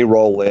 Mm-hmm. And they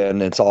roll in,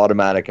 it's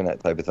automatic and that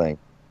type of thing.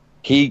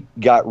 He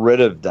got rid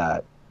of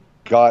that,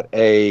 got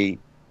a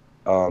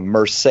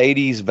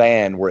Mercedes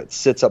van where it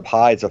sits up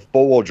high. It's a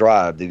four-wheel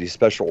drive that he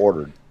special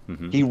ordered.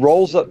 Mm-hmm. He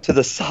rolls up to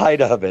the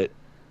side of it.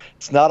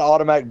 It's not an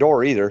automatic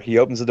door either. He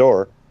opens the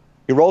door.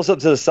 He rolls up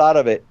to the side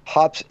of it,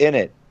 hops in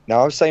it.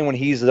 Now, I was saying when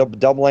he's a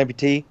double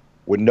amputee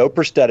with no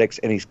prosthetics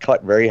and he's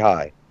cut very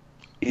high.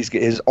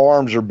 His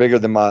arms are bigger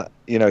than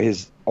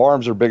his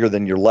arms are bigger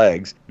than your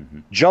legs.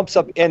 Mm-hmm. Jumps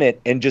up in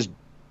it and just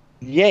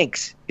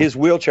yanks his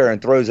wheelchair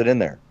and throws it in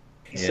there.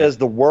 He says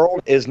the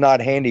world is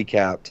not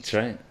handicapped. That's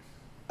right.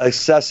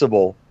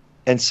 Accessible.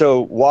 And so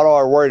what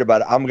are I worried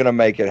about? I'm going to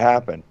make it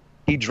happen.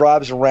 He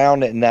drives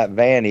around in that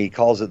van. He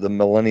calls it the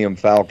Millennium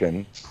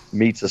Falcon,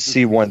 meets a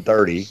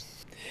C-130.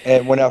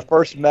 And when I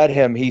first met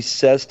him, he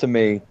says to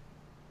me,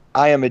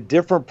 I am a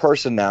different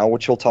person now,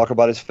 which he'll talk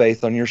about his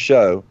faith on your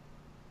show,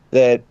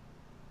 that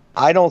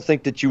I don't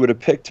think that you would have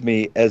picked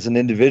me as an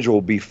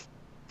individual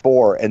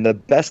before. And the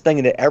best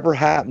thing that ever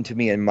happened to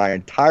me in my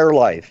entire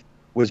life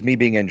was me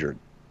being injured.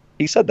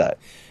 He said that.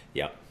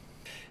 Yeah.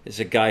 There's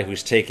a guy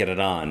who's taken it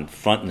on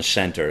front and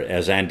center,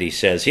 as Andy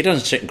says. He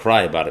doesn't sit and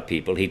cry about it,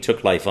 people. He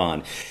took life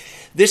on.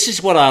 This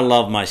is what I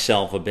love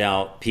myself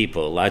about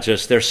people.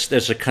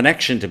 There's a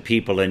connection to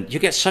people, and you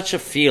get such a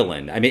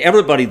feeling. I mean,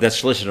 everybody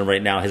that's listening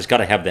right now has got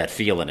to have that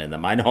feeling in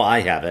them. I know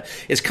I have it.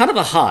 It's kind of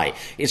a high.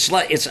 It's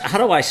how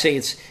do I say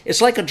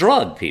it's like a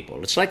drug,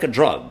 people. It's like a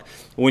drug.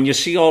 When you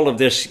see all of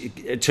this,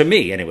 to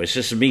me, anyways,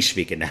 this is me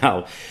speaking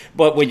now,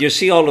 but when you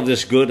see all of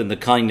this good and the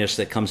kindness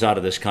that comes out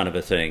of this kind of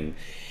a thing,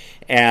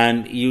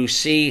 and you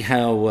see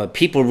how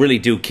people really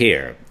do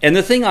care. And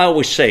the thing I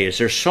always say is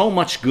there's so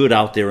much good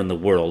out there in the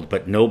world,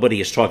 but nobody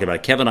is talking about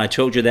it. Kevin, I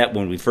told you that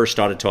when we first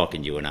started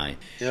talking, you and I.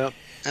 Yeah,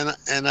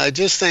 and I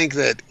just think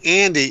that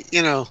Andy,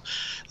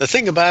 the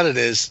thing about it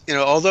is,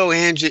 although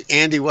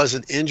Andy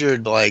wasn't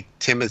injured like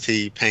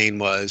Timothy Payne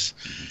was,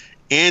 mm-hmm.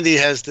 Andy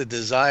has the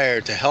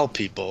desire to help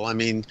people. I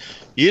mean,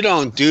 you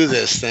don't do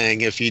this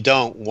thing if you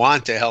don't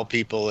want to help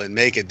people and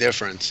make a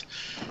difference.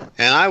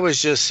 And I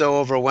was just so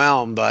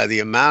overwhelmed by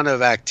the amount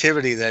of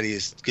activity that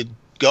he's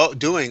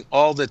doing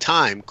all the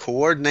time,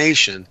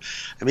 coordination.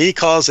 I mean, he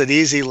calls it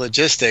easy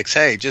logistics.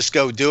 Hey, just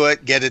go do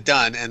it, get it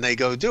done. And they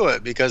go do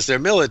it because they're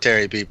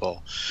military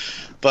people.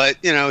 But,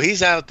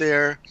 he's out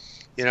there,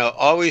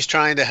 always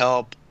trying to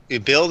help,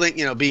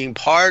 building, being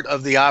part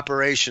of the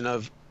operation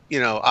of,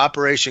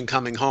 Operation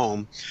Coming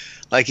Home.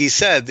 Like he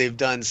said, they've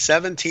done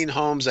 17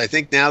 homes. I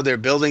think now they're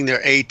building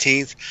their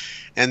 18th,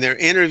 and they're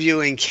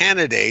interviewing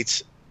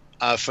candidates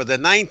for the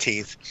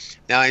 19th.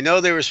 Now, I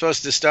know they were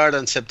supposed to start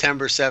on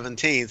September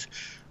 17th,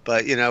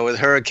 but, with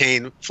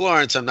Hurricane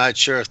Florence, I'm not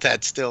sure if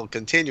that's still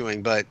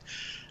continuing. But,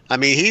 I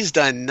mean, he's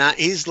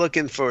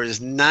looking for his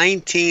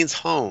 19th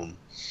home.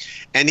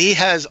 And he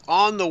has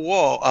on the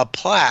wall a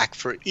plaque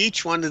for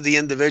each one of the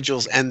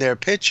individuals and their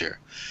picture.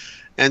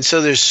 And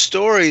so there's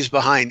stories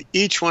behind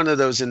each one of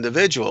those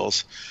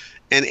individuals.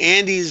 And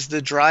Andy's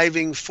the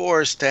driving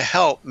force to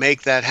help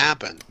make that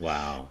happen.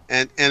 Wow.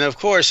 And of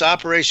course,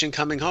 Operation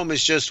Coming Home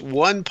is just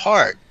one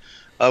part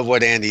of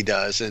what Andy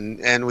does.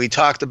 And we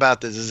talked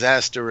about the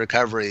disaster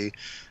recovery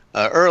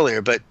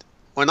earlier. But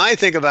when I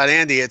think about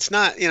Andy, it's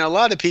not, a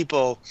lot of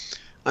people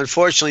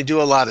unfortunately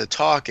do a lot of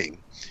talking.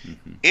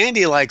 Mm-hmm.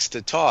 Andy likes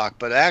to talk,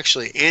 but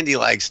actually Andy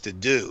likes to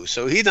do.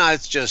 So he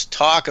not just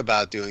talk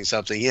about doing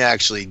something, he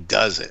actually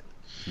does it.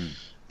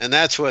 And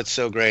that's what's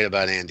so great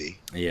about Andy.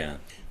 Yeah.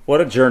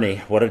 What a journey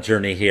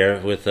here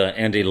with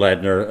Andy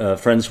Ledner.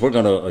 Friends, we're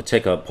going to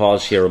take a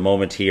pause here, a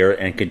moment here,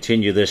 and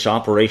continue this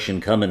Operation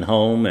Coming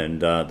Home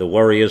and the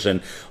Warriors.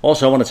 And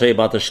also I want to tell you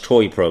about this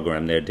toy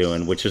program they're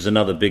doing, which is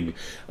another big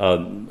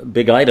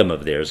item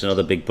of theirs,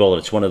 another big bullet.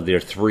 It's one of their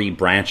 3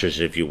 branches,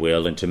 if you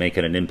will, into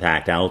making an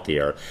impact out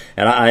there.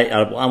 And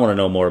I want to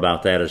know more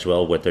about that as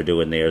well, what they're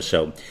doing there.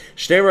 So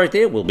stay right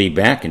there. We'll be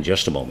back in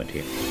just a moment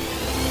here.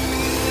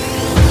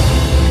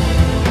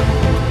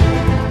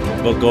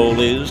 The goal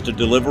is to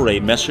deliver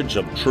a message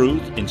of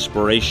truth,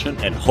 inspiration,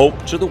 and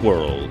hope to the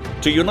world,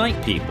 to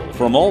unite people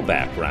from all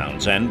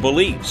backgrounds and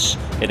beliefs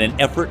in an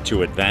effort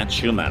to advance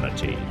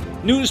humanity.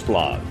 News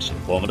blogs,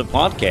 informative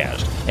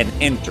podcasts, and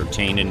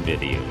entertaining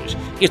videos.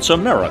 It's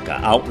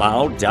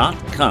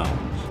AmericaOutloud.com,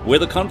 where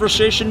the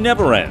conversation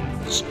never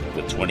ends,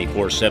 with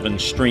 24/7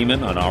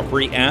 streaming on our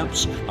free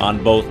apps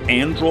on both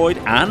Android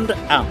and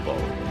Apple.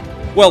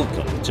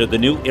 Welcome to the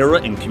new era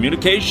in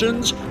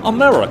communications,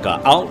 America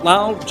Out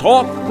Loud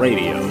Talk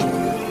Radio.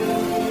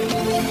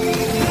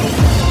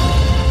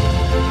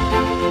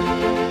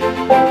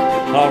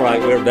 All right,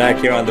 we're back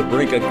here on the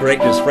brink of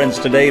greatness, friends.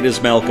 Today it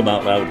is Malcolm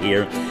Out Loud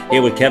here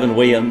with Kevin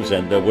Williams,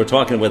 and we're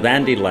talking with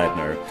Andy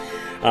Ladner.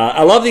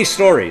 I love these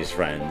stories,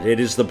 friend. It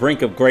is the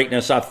brink of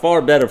greatness.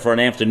 Far better for an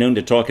afternoon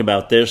to talk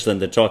about this than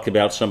to talk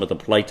about some of the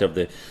plight of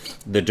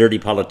the dirty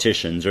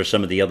politicians or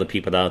some of the other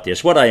people out there.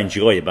 It's what I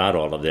enjoy about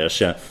all of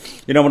this.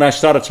 When I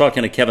started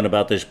talking to Kevin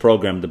about this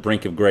program, The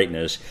Brink of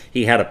Greatness,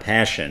 he had a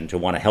passion to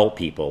want to help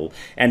people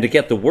and to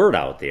get the word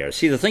out there.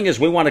 See, the thing is,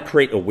 we want to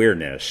create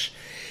awareness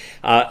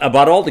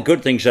about all the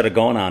good things that are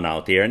going on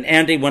out there. And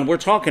Andy, when we're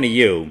talking to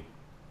you,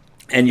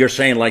 and you're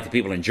saying like the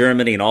people in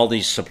Germany and all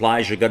these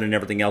supplies you're getting and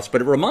everything else, but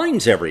it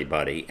reminds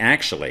everybody,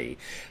 actually,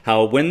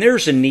 how when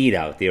there's a need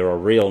out there, a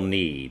real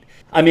need,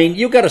 I mean,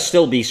 you got to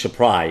still be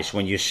surprised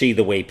when you see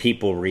the way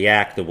people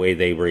react the way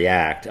they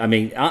react. I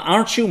mean,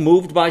 aren't you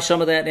moved by some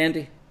of that,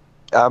 Andy?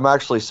 I'm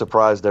actually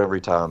surprised every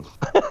time.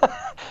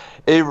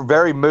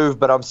 Very moved,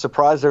 but I'm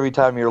surprised every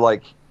time. You're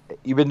like,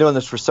 you've been doing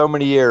this for so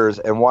many years,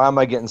 and why am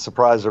I getting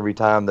surprised every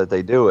time that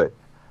they do it?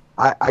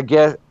 I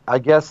guess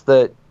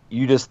that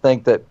you just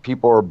think that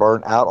people are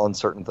burnt out on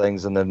certain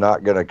things and they're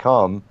not going to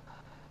come.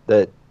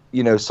 That,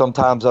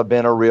 sometimes I've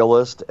been a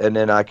realist and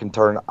then I can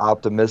turn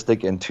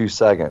optimistic in 2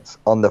 seconds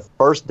on the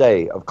first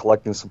day of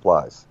collecting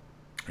supplies.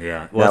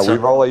 Yeah. Well, now,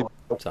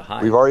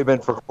 we've already been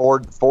for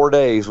 4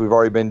 days. We've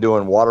already been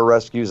doing water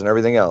rescues and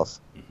everything else.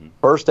 Mm-hmm.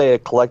 First day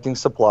of collecting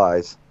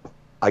supplies,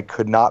 I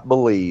could not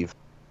believe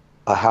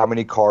how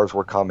many cars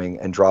were coming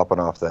and dropping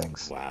off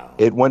things. Wow.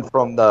 It went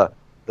from the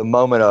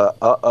moment of,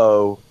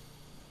 uh-oh,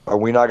 are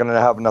we not going to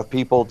have enough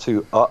people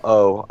to,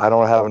 uh-oh, I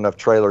don't have enough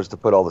trailers to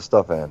put all the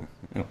stuff in.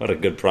 What a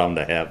good problem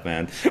to have,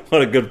 man.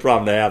 What a good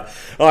problem to have.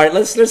 All right,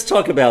 let's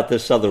talk about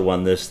this other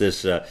one,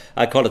 this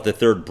I call it the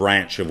third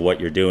branch of what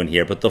you're doing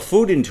here, but the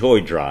food and toy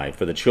drive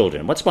for the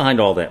children. What's behind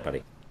all that,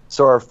 buddy?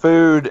 So our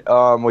food,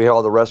 we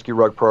have the Rescue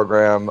Rug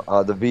program.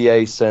 The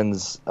VA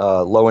sends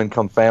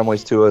low-income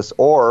families to us,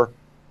 or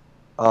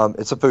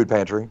it's a food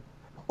pantry,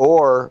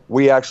 or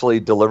we actually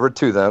deliver it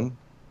to them.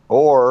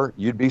 Or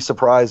you'd be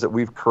surprised that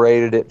we've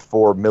created it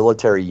for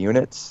military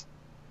units.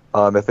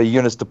 If a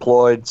unit's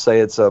deployed, say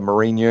it's a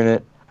Marine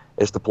unit,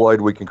 it's deployed,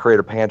 we can create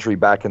a pantry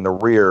back in the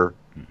rear.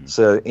 Mm-hmm.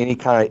 So any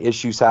kind of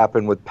issues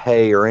happen with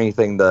pay or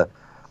anything, the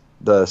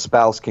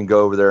spouse can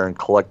go over there and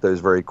collect those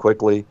very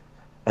quickly.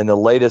 And the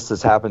latest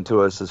that's happened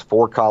to us is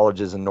 4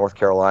 colleges in North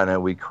Carolina.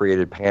 We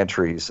created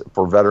pantries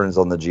for veterans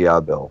on the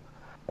GI Bill.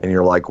 And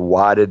you're like,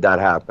 why did that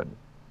happen?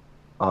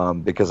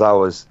 Because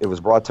it was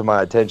brought to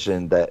my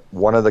attention that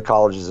one of the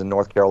colleges in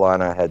North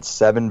Carolina had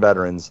 7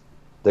 veterans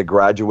that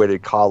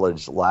graduated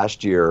college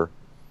last year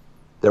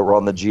that were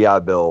on the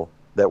GI Bill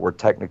that were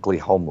technically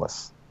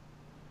homeless.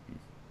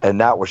 And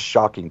that was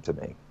shocking to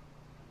me.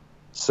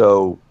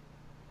 So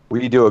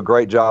we do a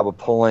great job of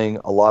pulling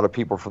a lot of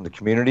people from the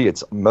community.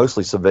 It's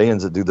mostly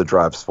civilians that do the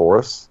drives for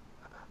us,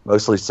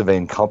 mostly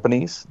civilian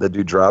companies that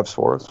do drives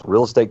for us,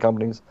 real estate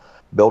companies,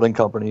 building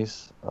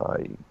companies,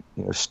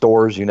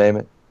 stores, you name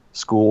it.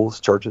 Schools,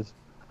 churches.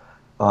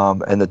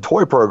 And the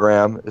toy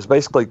program is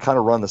basically kind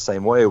of run the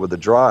same way with the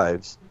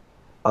drives.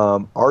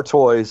 Our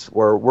toys,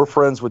 we're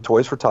friends with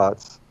Toys for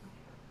Tots,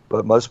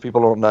 but most people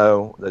don't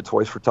know that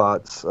Toys for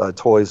Tots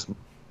toys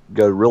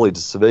go really to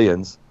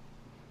civilians,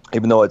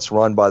 even though it's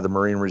run by the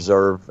Marine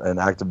Reserve and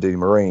active duty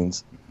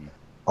Marines. Mm-hmm.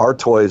 Our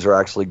toys are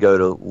actually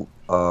go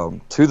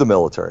to the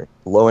military,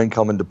 low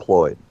income and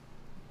deployed.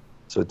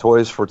 So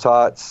Toys for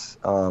Tots,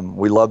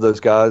 we love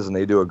those guys and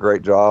they do a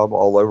great job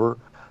all over.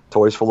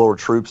 Toys for Little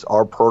Troops,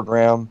 our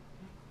program,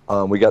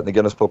 we got in the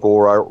Guinness Book of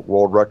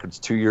World Records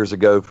 2 years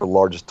ago for the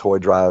largest toy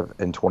drive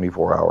in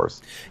 24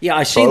 hours. Yeah,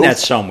 I seen that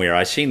somewhere.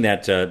 I seen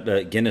that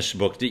Guinness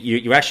book.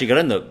 You actually got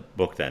in the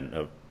book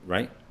then,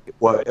 right?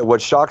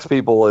 What shocks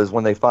people is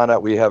when they find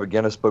out we have a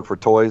Guinness Book for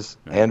toys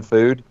and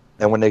food,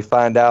 and when they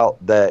find out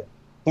that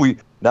we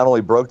not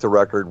only broke the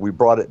record, we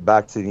brought it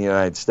back to the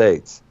United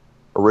States.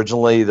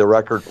 Originally, the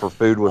record for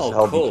food was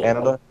held in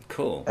Canada.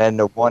 Cool. And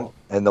the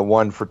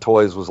one for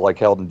toys was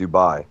held in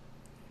Dubai.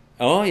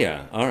 Oh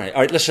yeah. All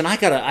right. Listen, I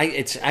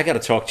gotta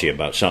talk to you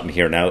about something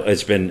here now.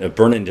 It's been a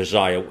burning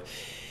desire.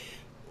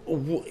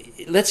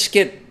 Let's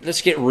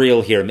get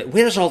real here.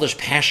 Where does all this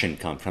passion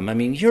come from? I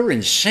mean, you're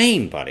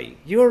insane, buddy.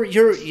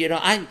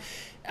 I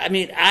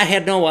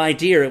had no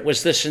idea it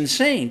was this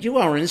insane. You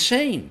are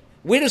insane.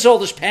 Where does all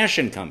this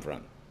passion come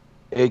from?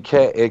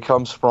 It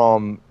comes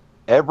from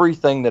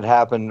everything that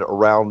happened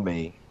around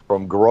me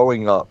from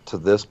growing up to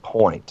this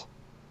point.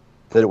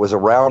 That it was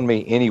around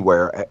me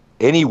anywhere.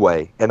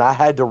 anyway, and I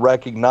had to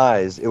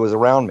recognize it was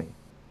around me.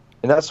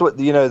 And that's what,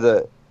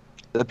 the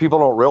people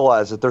don't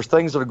realize, that there's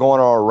things that are going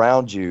on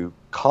around you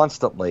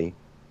constantly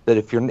that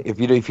if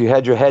you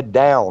had your head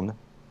down,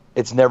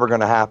 it's never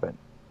going to happen.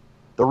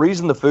 The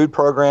reason the food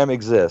program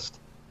exists,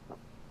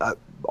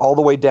 all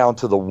the way down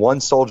to the one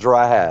soldier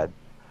I had.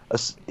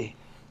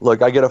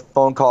 Look, I get a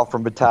phone call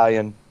from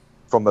battalion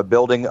from a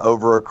building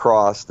over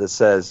across that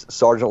says,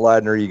 Sergeant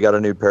Ladner, you got a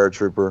new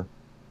paratrooper.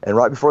 And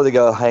right before they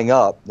go hang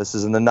up, this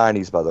is in the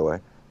 90s, by the way,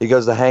 he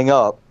goes to hang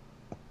up,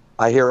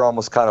 I hear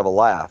almost kind of a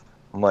laugh.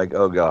 I'm like,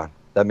 oh, God,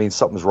 that means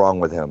something's wrong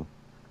with him.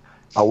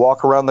 I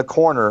walk around the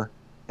corner,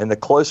 and the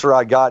closer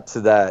I got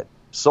to that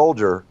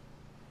soldier,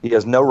 he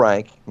has no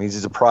rank, means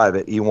he's a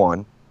private,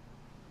 E1.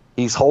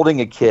 He's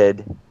holding a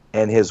kid,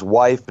 and his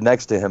wife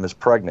next to him is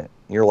pregnant.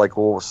 And you're like,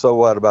 well, so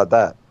what about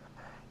that?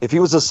 If he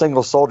was a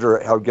single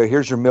soldier, I would go,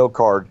 here's your meal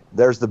card,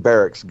 there's the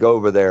barracks, go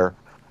over there,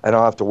 I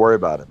don't have to worry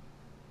about it.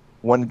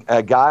 When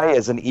a guy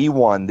is an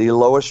E1, the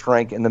lowest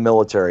rank in the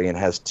military, and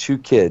has 2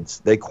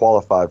 kids, they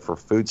qualify for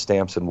food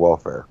stamps and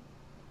welfare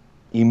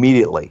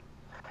immediately.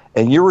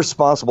 And you're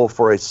responsible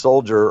for a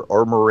soldier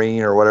or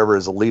Marine or whatever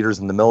as leaders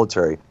in the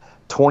military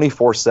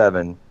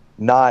 24/7,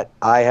 not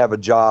I have a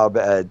job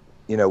at,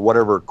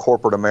 whatever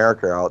corporate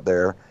America out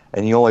there,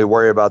 and you only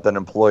worry about that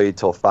employee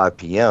till 5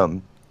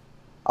 p.m.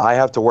 I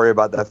have to worry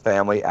about that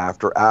family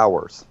after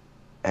hours.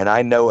 And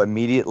I know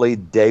immediately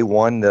day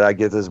one that I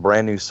get this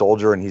brand new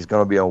soldier and he's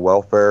going to be on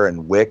welfare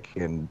and WIC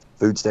and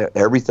food stamp,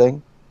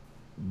 everything.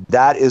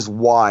 That is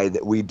why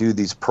that we do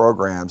these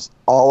programs.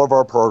 All of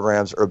our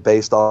programs are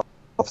based off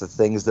the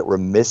things that were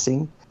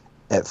missing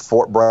at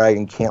Fort Bragg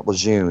and Camp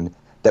Lejeune,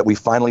 that we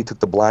finally took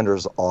the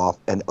blinders off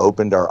and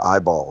opened our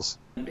eyeballs.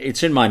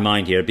 It's in my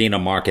mind here, being a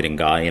marketing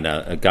guy and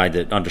a guy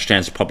that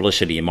understands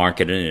publicity and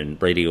marketing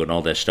and radio and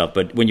all that stuff.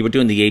 But when you were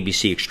doing the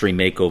ABC Extreme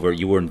Makeover,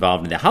 you were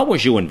involved in that. How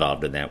was you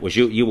involved in that? Was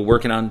you were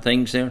working on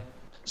things there?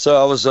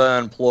 So I was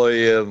an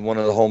employee of one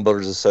of the home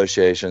builders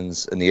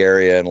associations in the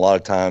area, and a lot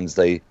of times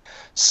they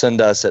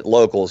send us at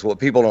locals. What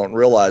people don't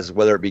realize,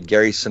 whether it be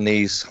Gary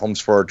Sinise, Homes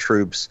for Our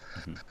Troops,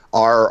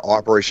 our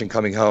Operation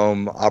Coming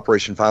Home,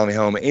 Operation Finally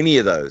Home, any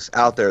of those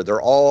out there,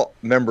 they're all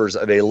members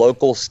of a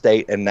local,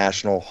 state, and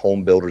national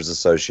home builders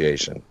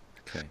association.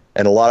 Okay.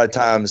 And a lot of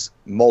times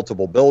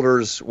multiple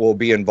builders will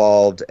be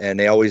involved, and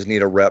they always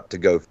need a rep to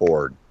go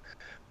forward.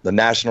 The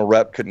national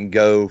rep couldn't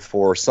go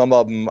for some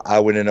of them. I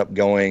would end up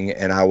going,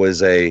 and I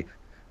was a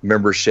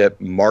membership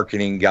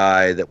marketing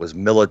guy that was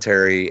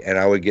military, and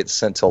I would get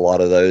sent to a lot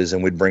of those,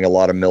 and we'd bring a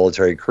lot of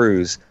military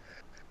crews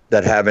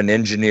that have an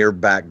engineer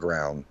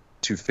background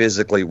to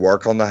physically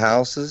work on the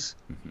houses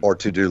or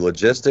to do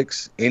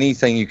logistics,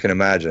 anything you can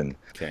imagine.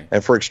 Okay.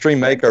 And for Extreme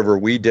Makeover,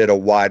 we did a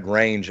wide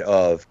range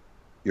of,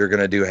 you're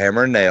going to do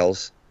hammer and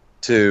nails,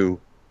 to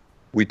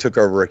we took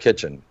over a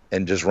kitchen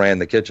and just ran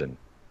the kitchen.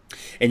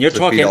 And you're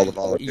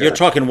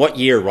talking what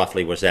year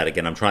roughly was that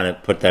again? I'm trying to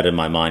put that in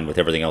my mind with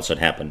everything else that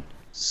happened.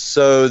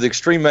 So the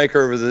Extreme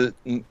Makeover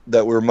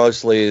that we're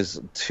mostly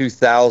is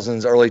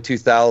 2000s, early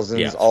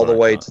 2000s, all the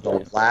way to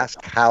the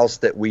last house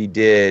that we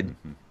did.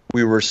 Mm-hmm.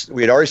 We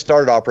had already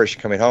started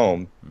Operation Coming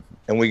Home,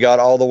 and we got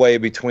all the way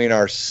between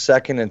our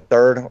second and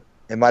third.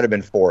 It might have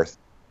been fourth,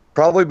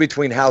 probably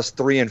between house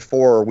 3 and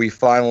 4.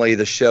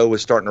 The show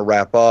was starting to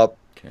wrap up.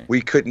 Okay.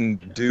 We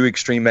couldn't do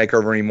Extreme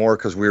Makeover anymore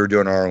because we were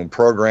doing our own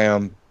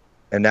program,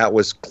 and that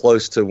was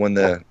close to when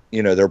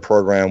their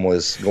program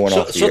was going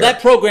off the air. So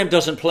that program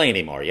doesn't play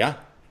anymore, yeah?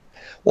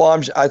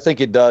 Well, I think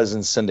it does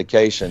in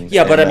syndication.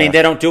 Yeah, but I mean,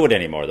 they don't do it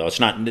anymore, though. It's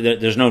not.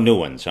 There's no new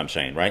ones. I'm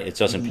saying, right? It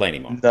doesn't play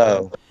anymore.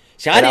 No.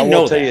 See, I didn't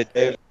know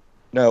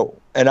that.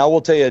 And I will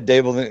tell you a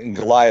David and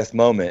Goliath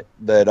moment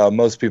that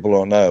most people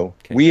don't know.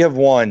 Okay. We have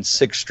won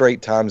 6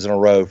 straight times in a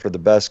row for the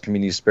best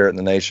community spirit in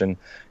the nation.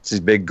 It's these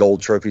big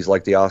gold trophies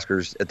like the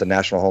Oscars at the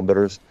National Home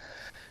Builders.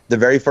 The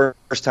very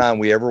first time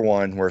we ever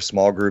won, we're a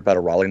small group out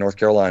of Raleigh, North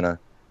Carolina.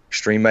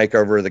 Extreme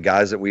Makeover, the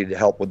guys that we'd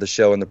help with the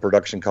show and the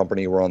production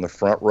company were on the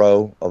front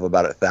row of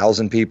about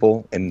 1,000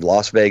 people in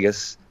Las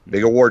Vegas,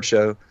 big award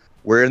show.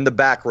 We're in the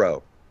back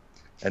row.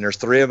 And there's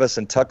 3 of us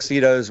in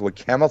tuxedos with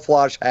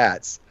camouflage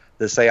hats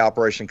that say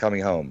Operation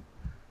Coming Home,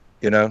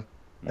 And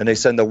they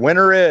said the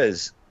winner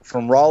is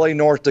from Raleigh,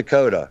 North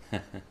Dakota.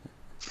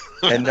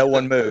 And no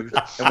one moved.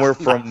 And we're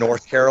from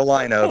North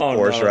Carolina, of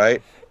course,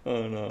 right?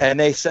 Oh, no. And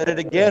they said it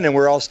again, and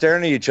we're all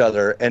staring at each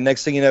other. And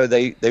next thing you know,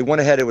 they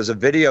went ahead. It was a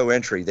video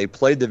entry. They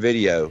played the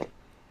video.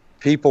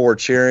 People were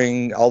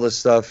cheering, all this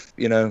stuff,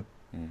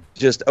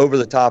 just over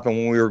the top. And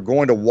when we were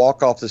going to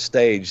walk off the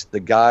stage, the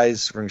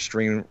guys from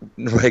Extreme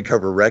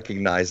Makeover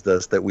recognized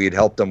us, that we had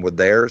helped them with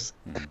theirs.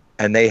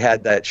 And they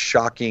had that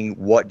shocking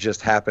what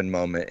just happened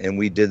moment. And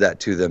we did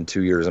that to them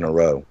 2 years in a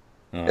row.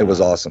 It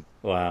was awesome.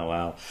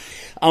 Wow.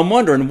 I'm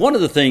wondering, one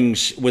of the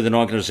things with an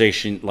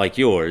organization like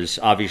yours,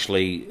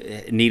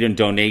 obviously needing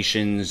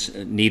donations,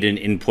 needing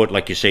input,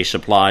 like you say,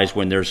 supplies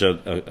when there's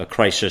a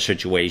crisis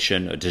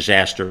situation, a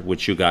disaster,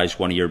 which you guys,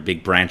 one of your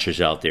big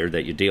branches out there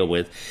that you deal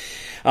with.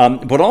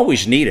 But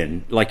always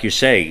needing, like you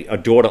say, a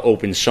door to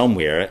open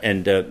somewhere,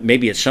 and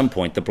maybe at some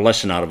point the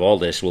blessing out of all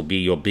this will be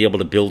you'll be able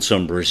to build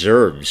some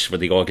reserves for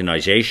the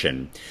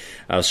organization.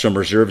 Some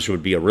reserves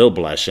would be a real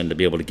blessing to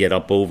be able to get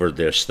up over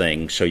this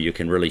thing so you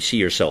can really see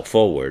yourself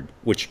forward,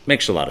 which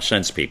makes a lot of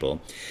sense,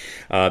 people.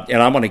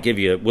 And I want to give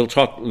you, we'll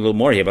talk a little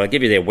more here, but I'll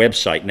give you their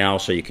website now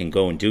so you can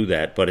go and do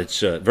that. But it's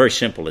very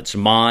simple. It's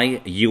MyUSVC,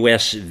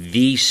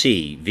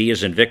 V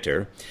as in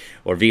Victor,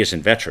 or V as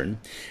in veteran,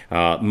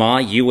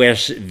 myusvc.com.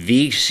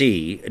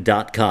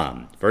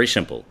 Very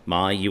simple,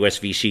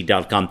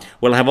 myusvc.com.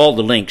 We'll have all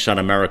the links on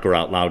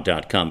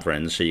AmericaOutloud.com,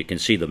 friends, so you can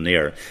see them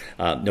there.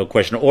 No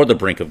question. Or the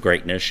Brink of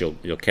Greatness,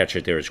 you'll catch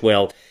it there as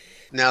well.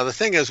 Now, the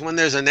thing is, when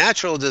there's a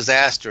natural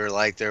disaster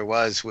like there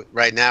was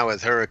right now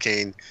with the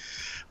hurricane,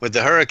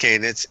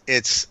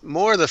 it's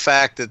more the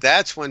fact that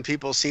that's when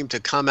people seem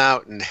to come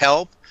out and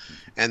help,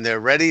 and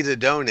they're ready to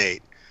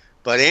donate.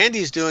 But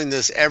Andy's doing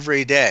this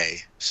every day.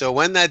 So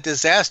when that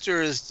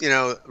disaster is,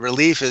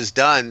 relief is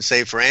done,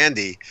 say for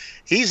Andy,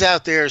 he's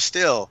out there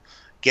still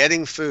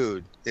getting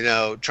food,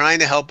 trying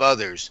to help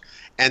others.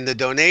 And the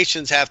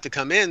donations have to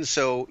come in.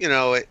 So,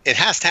 it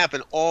has to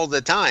happen all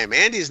the time.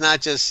 Andy's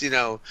not just, it's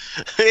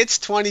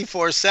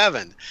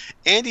 24/7.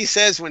 Andy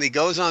says when he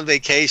goes on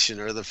vacation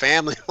or the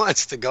family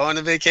wants to go on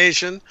a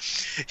vacation,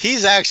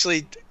 he's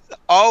actually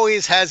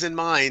always has in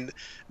mind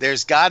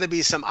there's got to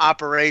be some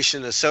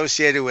operation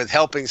associated with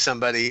helping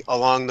somebody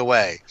along the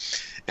way.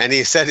 And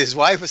he said his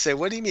wife would say,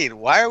 "What do you mean?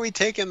 Why are we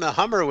taking the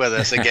Hummer with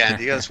us again?"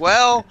 He goes,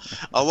 "Well,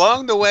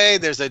 along the way,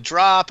 there's a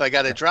drop. I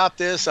got to drop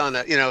this on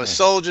a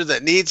soldier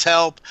that needs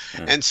help."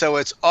 And so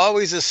it's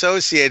always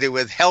associated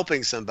with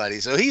helping somebody.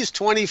 So he's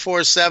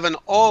 24/7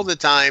 all the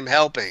time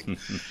helping.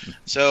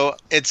 So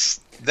that's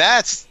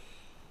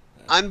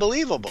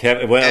unbelievable.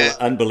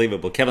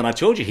 Unbelievable. Kevin, I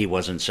told you he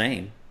wasn't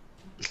sane.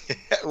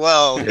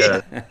 Well, yeah.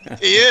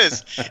 He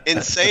is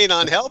insane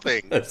on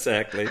helping.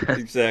 Exactly.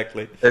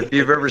 If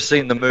you've ever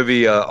seen the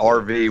movie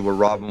RV with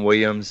Robin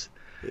Williams,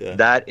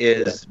 that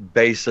is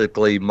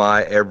basically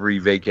my every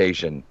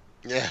vacation.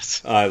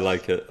 Yes, I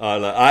like it.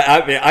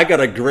 I mean, I got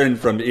a grin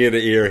from ear to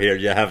ear here.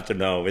 You have to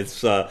know.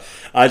 It's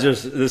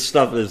this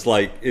stuff is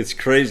like, it's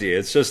crazy.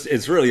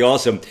 It's really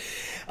awesome.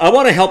 I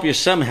want to help you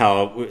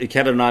somehow.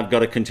 Kevin and I've got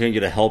to continue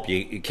to help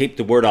you keep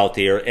the word out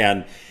there.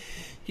 And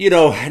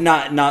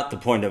not the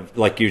point of,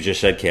 like you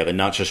just said, Kevin,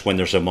 not just when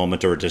there's a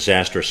moment or a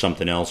disaster or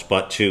something else,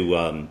 but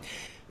to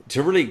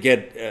really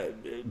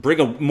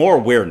bring more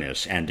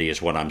awareness, Andy,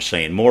 is what I'm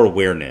saying, more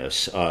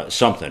awareness,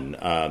 something.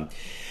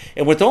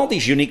 And with all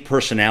these unique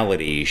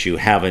personalities you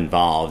have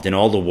involved and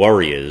all the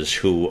warriors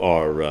who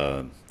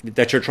are,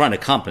 that you're trying to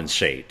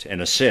compensate and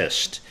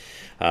assist,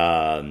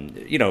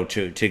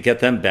 to get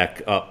them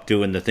back up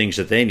doing the things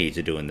that they need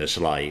to do in this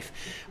life.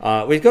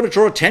 We've got to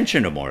draw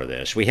attention to more of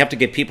this. We have to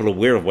get people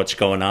aware of what's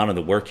going on and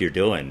the work you're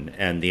doing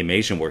and the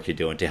amazing work you're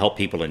doing to help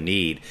people in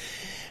need.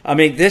 I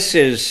mean, this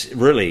is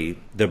really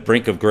the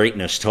brink of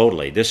greatness,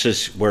 totally. This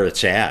is where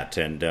it's at.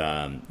 And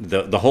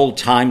the whole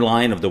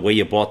timeline of the way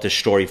you brought this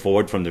story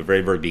forward from the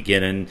very, very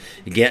beginning,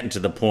 getting to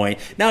the point.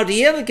 Now, do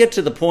you ever get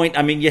to the point,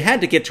 I mean, you had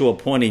to get to a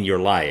point in your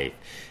life,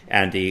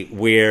 Andy,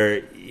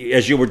 where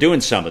as you were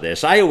doing some of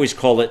this, I always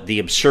call it the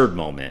absurd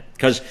moment.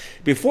 Because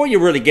before you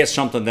really get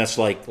something that's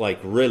like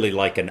really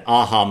like an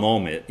aha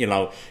moment,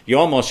 you're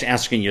almost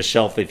asking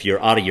yourself if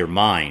you're out of your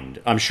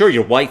mind. I'm sure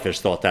your wife has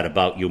thought that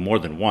about you more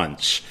than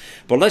once.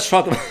 But let's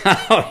talk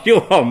about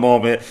your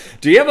moment.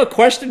 Do you ever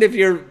question if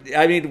you're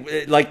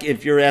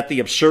at the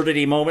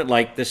absurdity moment,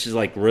 like this is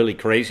like really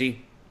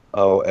crazy?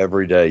 Oh,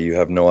 every day. You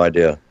have no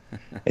idea.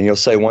 And you'll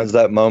say, when's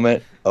that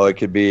moment? Oh, it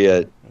could be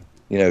at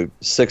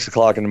 6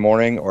 o'clock in the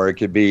morning, or it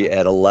could be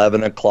at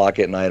 11 o'clock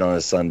at night on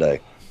a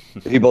Sunday.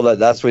 People,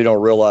 that's what you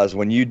don't realize.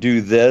 When you do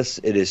this,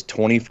 it is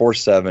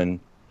 24/7.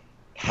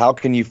 How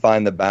can you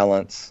find the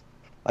balance?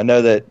 I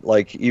know that,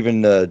 like,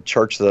 even the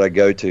church that I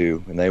go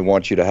to, and they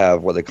want you to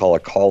have what they call a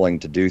calling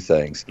to do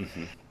things.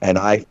 Mm-hmm. And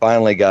I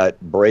finally got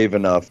brave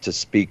enough to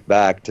speak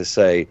back to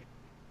say,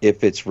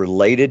 if it's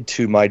related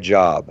to my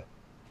job,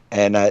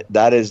 and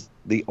that is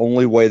the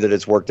only way that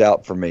it's worked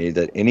out for me,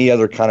 that any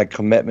other kind of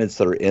commitments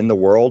that are in the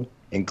world,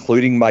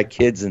 including my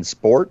kids in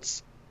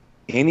sports,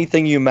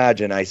 anything you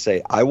imagine, I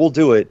say, I will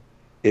do it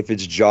if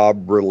it's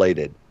job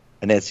related.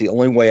 And that's the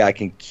only way I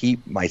can keep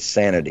my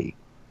sanity.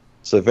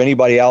 So if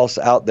anybody else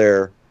out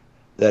there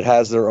that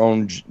has their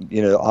own,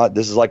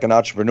 this is like an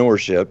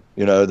entrepreneurship,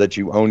 that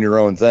you own your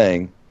own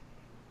thing.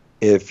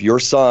 If your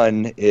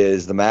son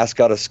is the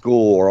mascot of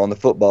school or on the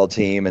football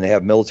team and they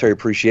have military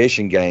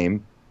appreciation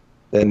game,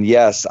 then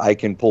yes, I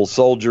can pull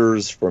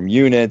soldiers from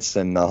units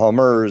and the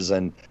Hummers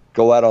and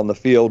go out on the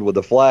field with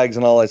the flags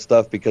and all that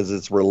stuff because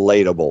it's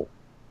relatable.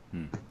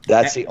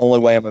 That's the only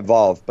way I'm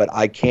involved. But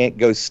I can't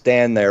go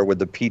stand there with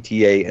the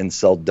PTA and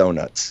sell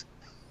donuts.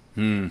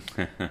 And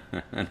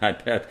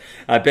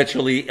I bet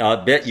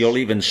you'll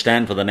even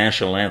stand for the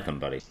national anthem,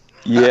 buddy.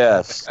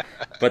 Yes.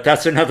 But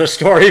that's another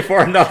story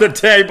for another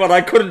day. But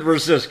I couldn't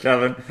resist,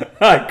 Kevin.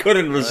 I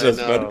couldn't resist.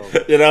 But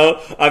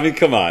I mean,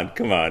 come on.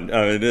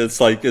 I mean,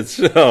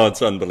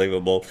 it's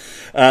unbelievable.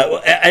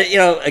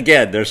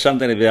 Again, there's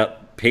something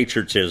about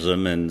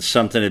patriotism and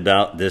something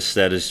about this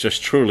that is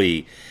just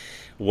truly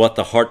what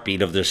the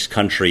heartbeat of this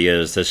country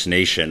is, this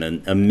nation,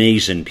 and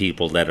amazing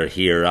people that are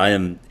here.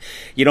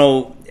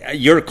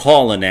 Your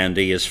calling,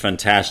 Andy, is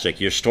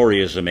fantastic. Your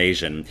story is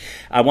amazing.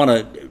 I want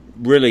to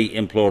really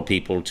implore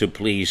people to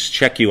please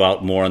check you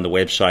out more on the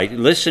website.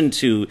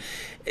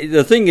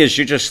 The thing is,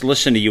 you just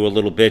listen to you a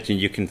little bit and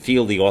you can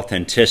feel the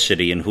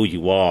authenticity in who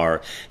you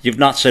are. You've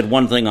not said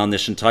one thing on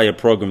this entire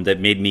program that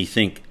made me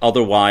think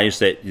otherwise,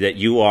 that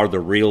you are the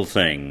real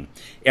thing.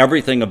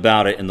 Everything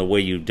about it and the way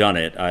you've done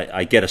it,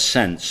 I get a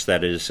sense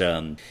that is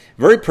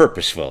very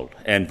purposeful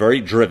and very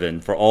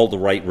driven for all the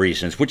right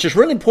reasons, which is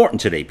really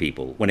important today,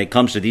 people, when it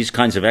comes to these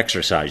kinds of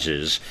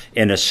exercises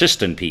and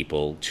assisting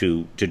people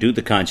to do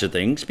the kinds of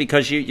things,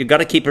 because you got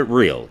to keep it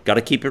real.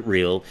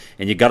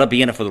 And you got to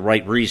be in it for the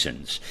right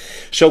reasons.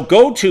 So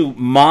go to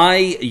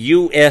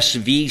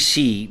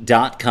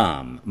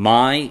myusvc.com,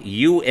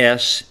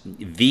 myusvc,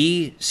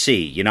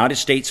 United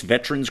States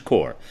Veterans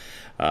Corps.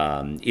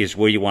 Is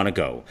where you want to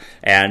go.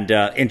 And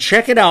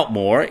check it out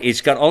more.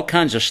 It's got all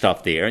kinds of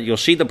stuff there. You'll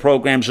see the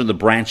programs and the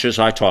branches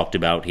I talked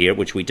about here,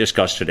 which we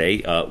discussed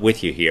today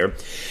with you here.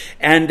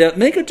 And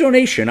make a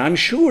donation. I'm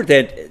sure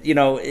that,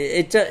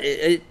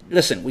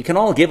 listen, we can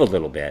all give a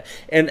little bit.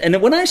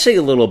 And when I say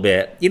a little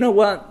bit, you know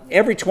what?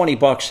 Every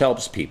 $20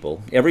 helps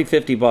people. Every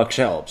 $50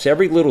 helps.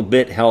 Every little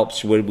bit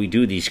helps when we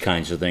do these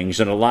kinds of things.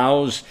 It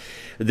allows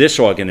this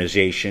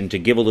organization to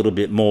give a little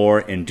bit more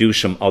and do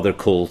some other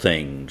cool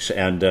things.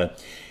 And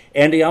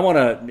Andy, we want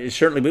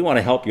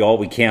to help you all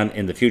we can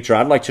in the future.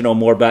 I'd like to know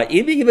more about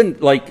even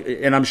like,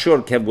 and I'm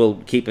sure Kev will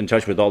keep in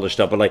touch with all this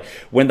stuff, but like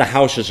when the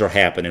houses are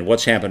happening,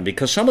 what's happening,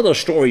 because some of those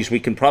stories we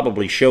can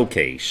probably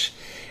showcase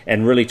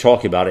and really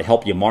talk about it,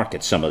 help you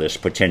market some of this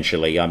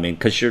potentially. I mean,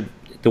 because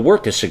the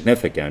work is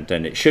significant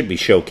and it should be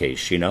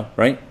showcased,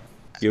 right?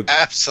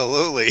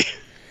 Absolutely.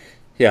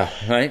 Yeah,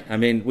 right. I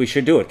mean, we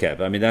should do it, Kev.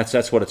 I mean,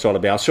 that's what it's all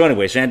about. So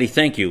anyways, Andy,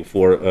 thank you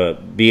for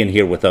being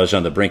here with us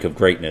on the brink of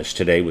greatness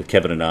today with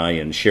Kevin and I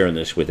and sharing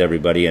this with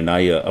everybody. And I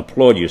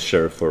applaud you,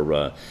 sir,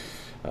 for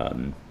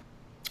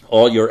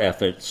all your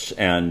efforts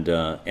and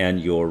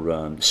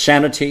your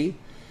sanity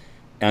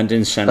and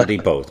insanity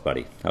both,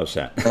 buddy. How's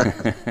that?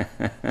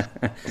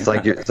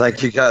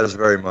 Thank you guys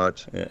very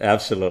much.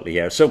 Absolutely,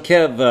 yeah. So,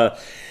 Kev,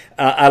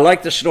 I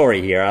like the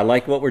story here. I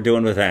like what we're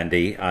doing with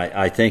Andy.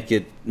 I think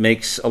it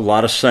makes a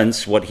lot of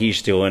sense what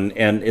he's doing,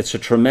 and it's a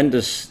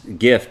tremendous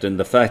gift. And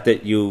the fact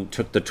that you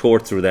took the tour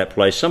through that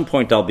place, some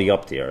point I'll be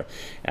up there,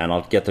 and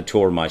I'll get the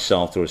tour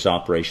myself through his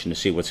operation to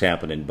see what's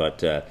happening.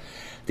 But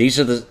these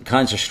are the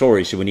kinds of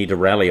stories that we need to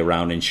rally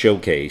around and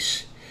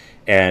showcase.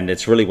 And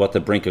it's really what the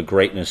brink of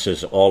greatness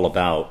is all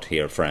about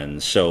here,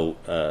 friends. So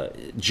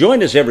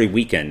join us every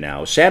weekend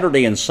now,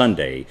 Saturday and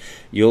Sunday.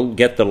 You'll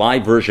get the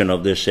live version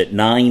of this at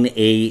 9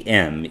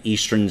 a.m.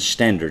 Eastern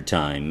Standard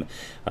Time.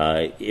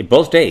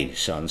 Both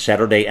days, on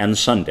Saturday and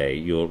Sunday,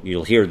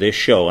 you'll hear this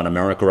show on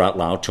America Out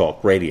Loud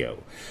Talk Radio.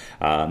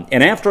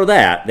 And after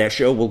that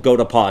show will go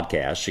to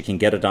podcasts. You can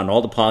get it on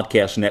all the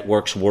podcast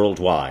networks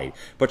worldwide.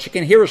 But you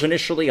can hear us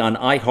initially on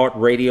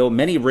iHeartRadio,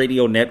 many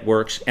radio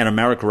networks, and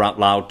America Out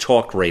Loud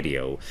Talk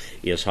Radio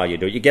is how you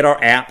do it. You get our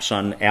apps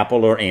on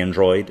Apple or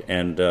Android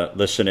and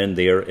listen in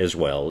there as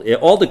well.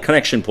 All the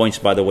connection points,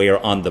 by the way, are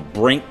on the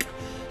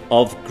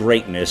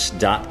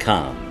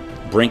brinkofgreatness.com.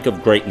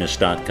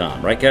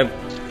 Brinkofgreatness.com. Right, Kev?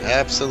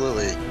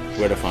 Absolutely.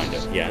 Where to find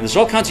it. Yeah, and there's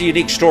all kinds of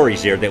unique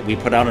stories there that we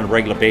put out on a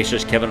regular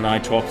basis. Kevin and I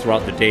talk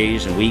throughout the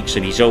days and weeks,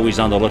 and he's always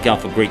on the lookout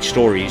for great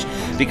stories,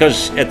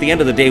 because at the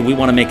end of the day, we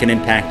want to make an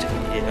impact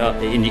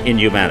in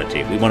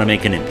humanity. We want to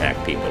make an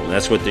impact, people, and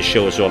that's what this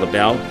show is all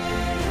about.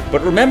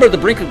 But remember, the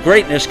brink of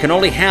greatness can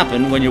only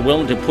happen when you're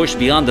willing to push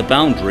beyond the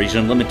boundaries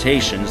and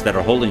limitations that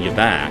are holding you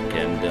back.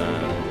 And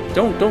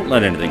don't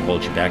let anything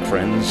hold you back,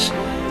 friends.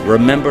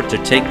 Remember to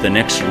take the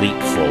next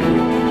leap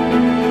forward.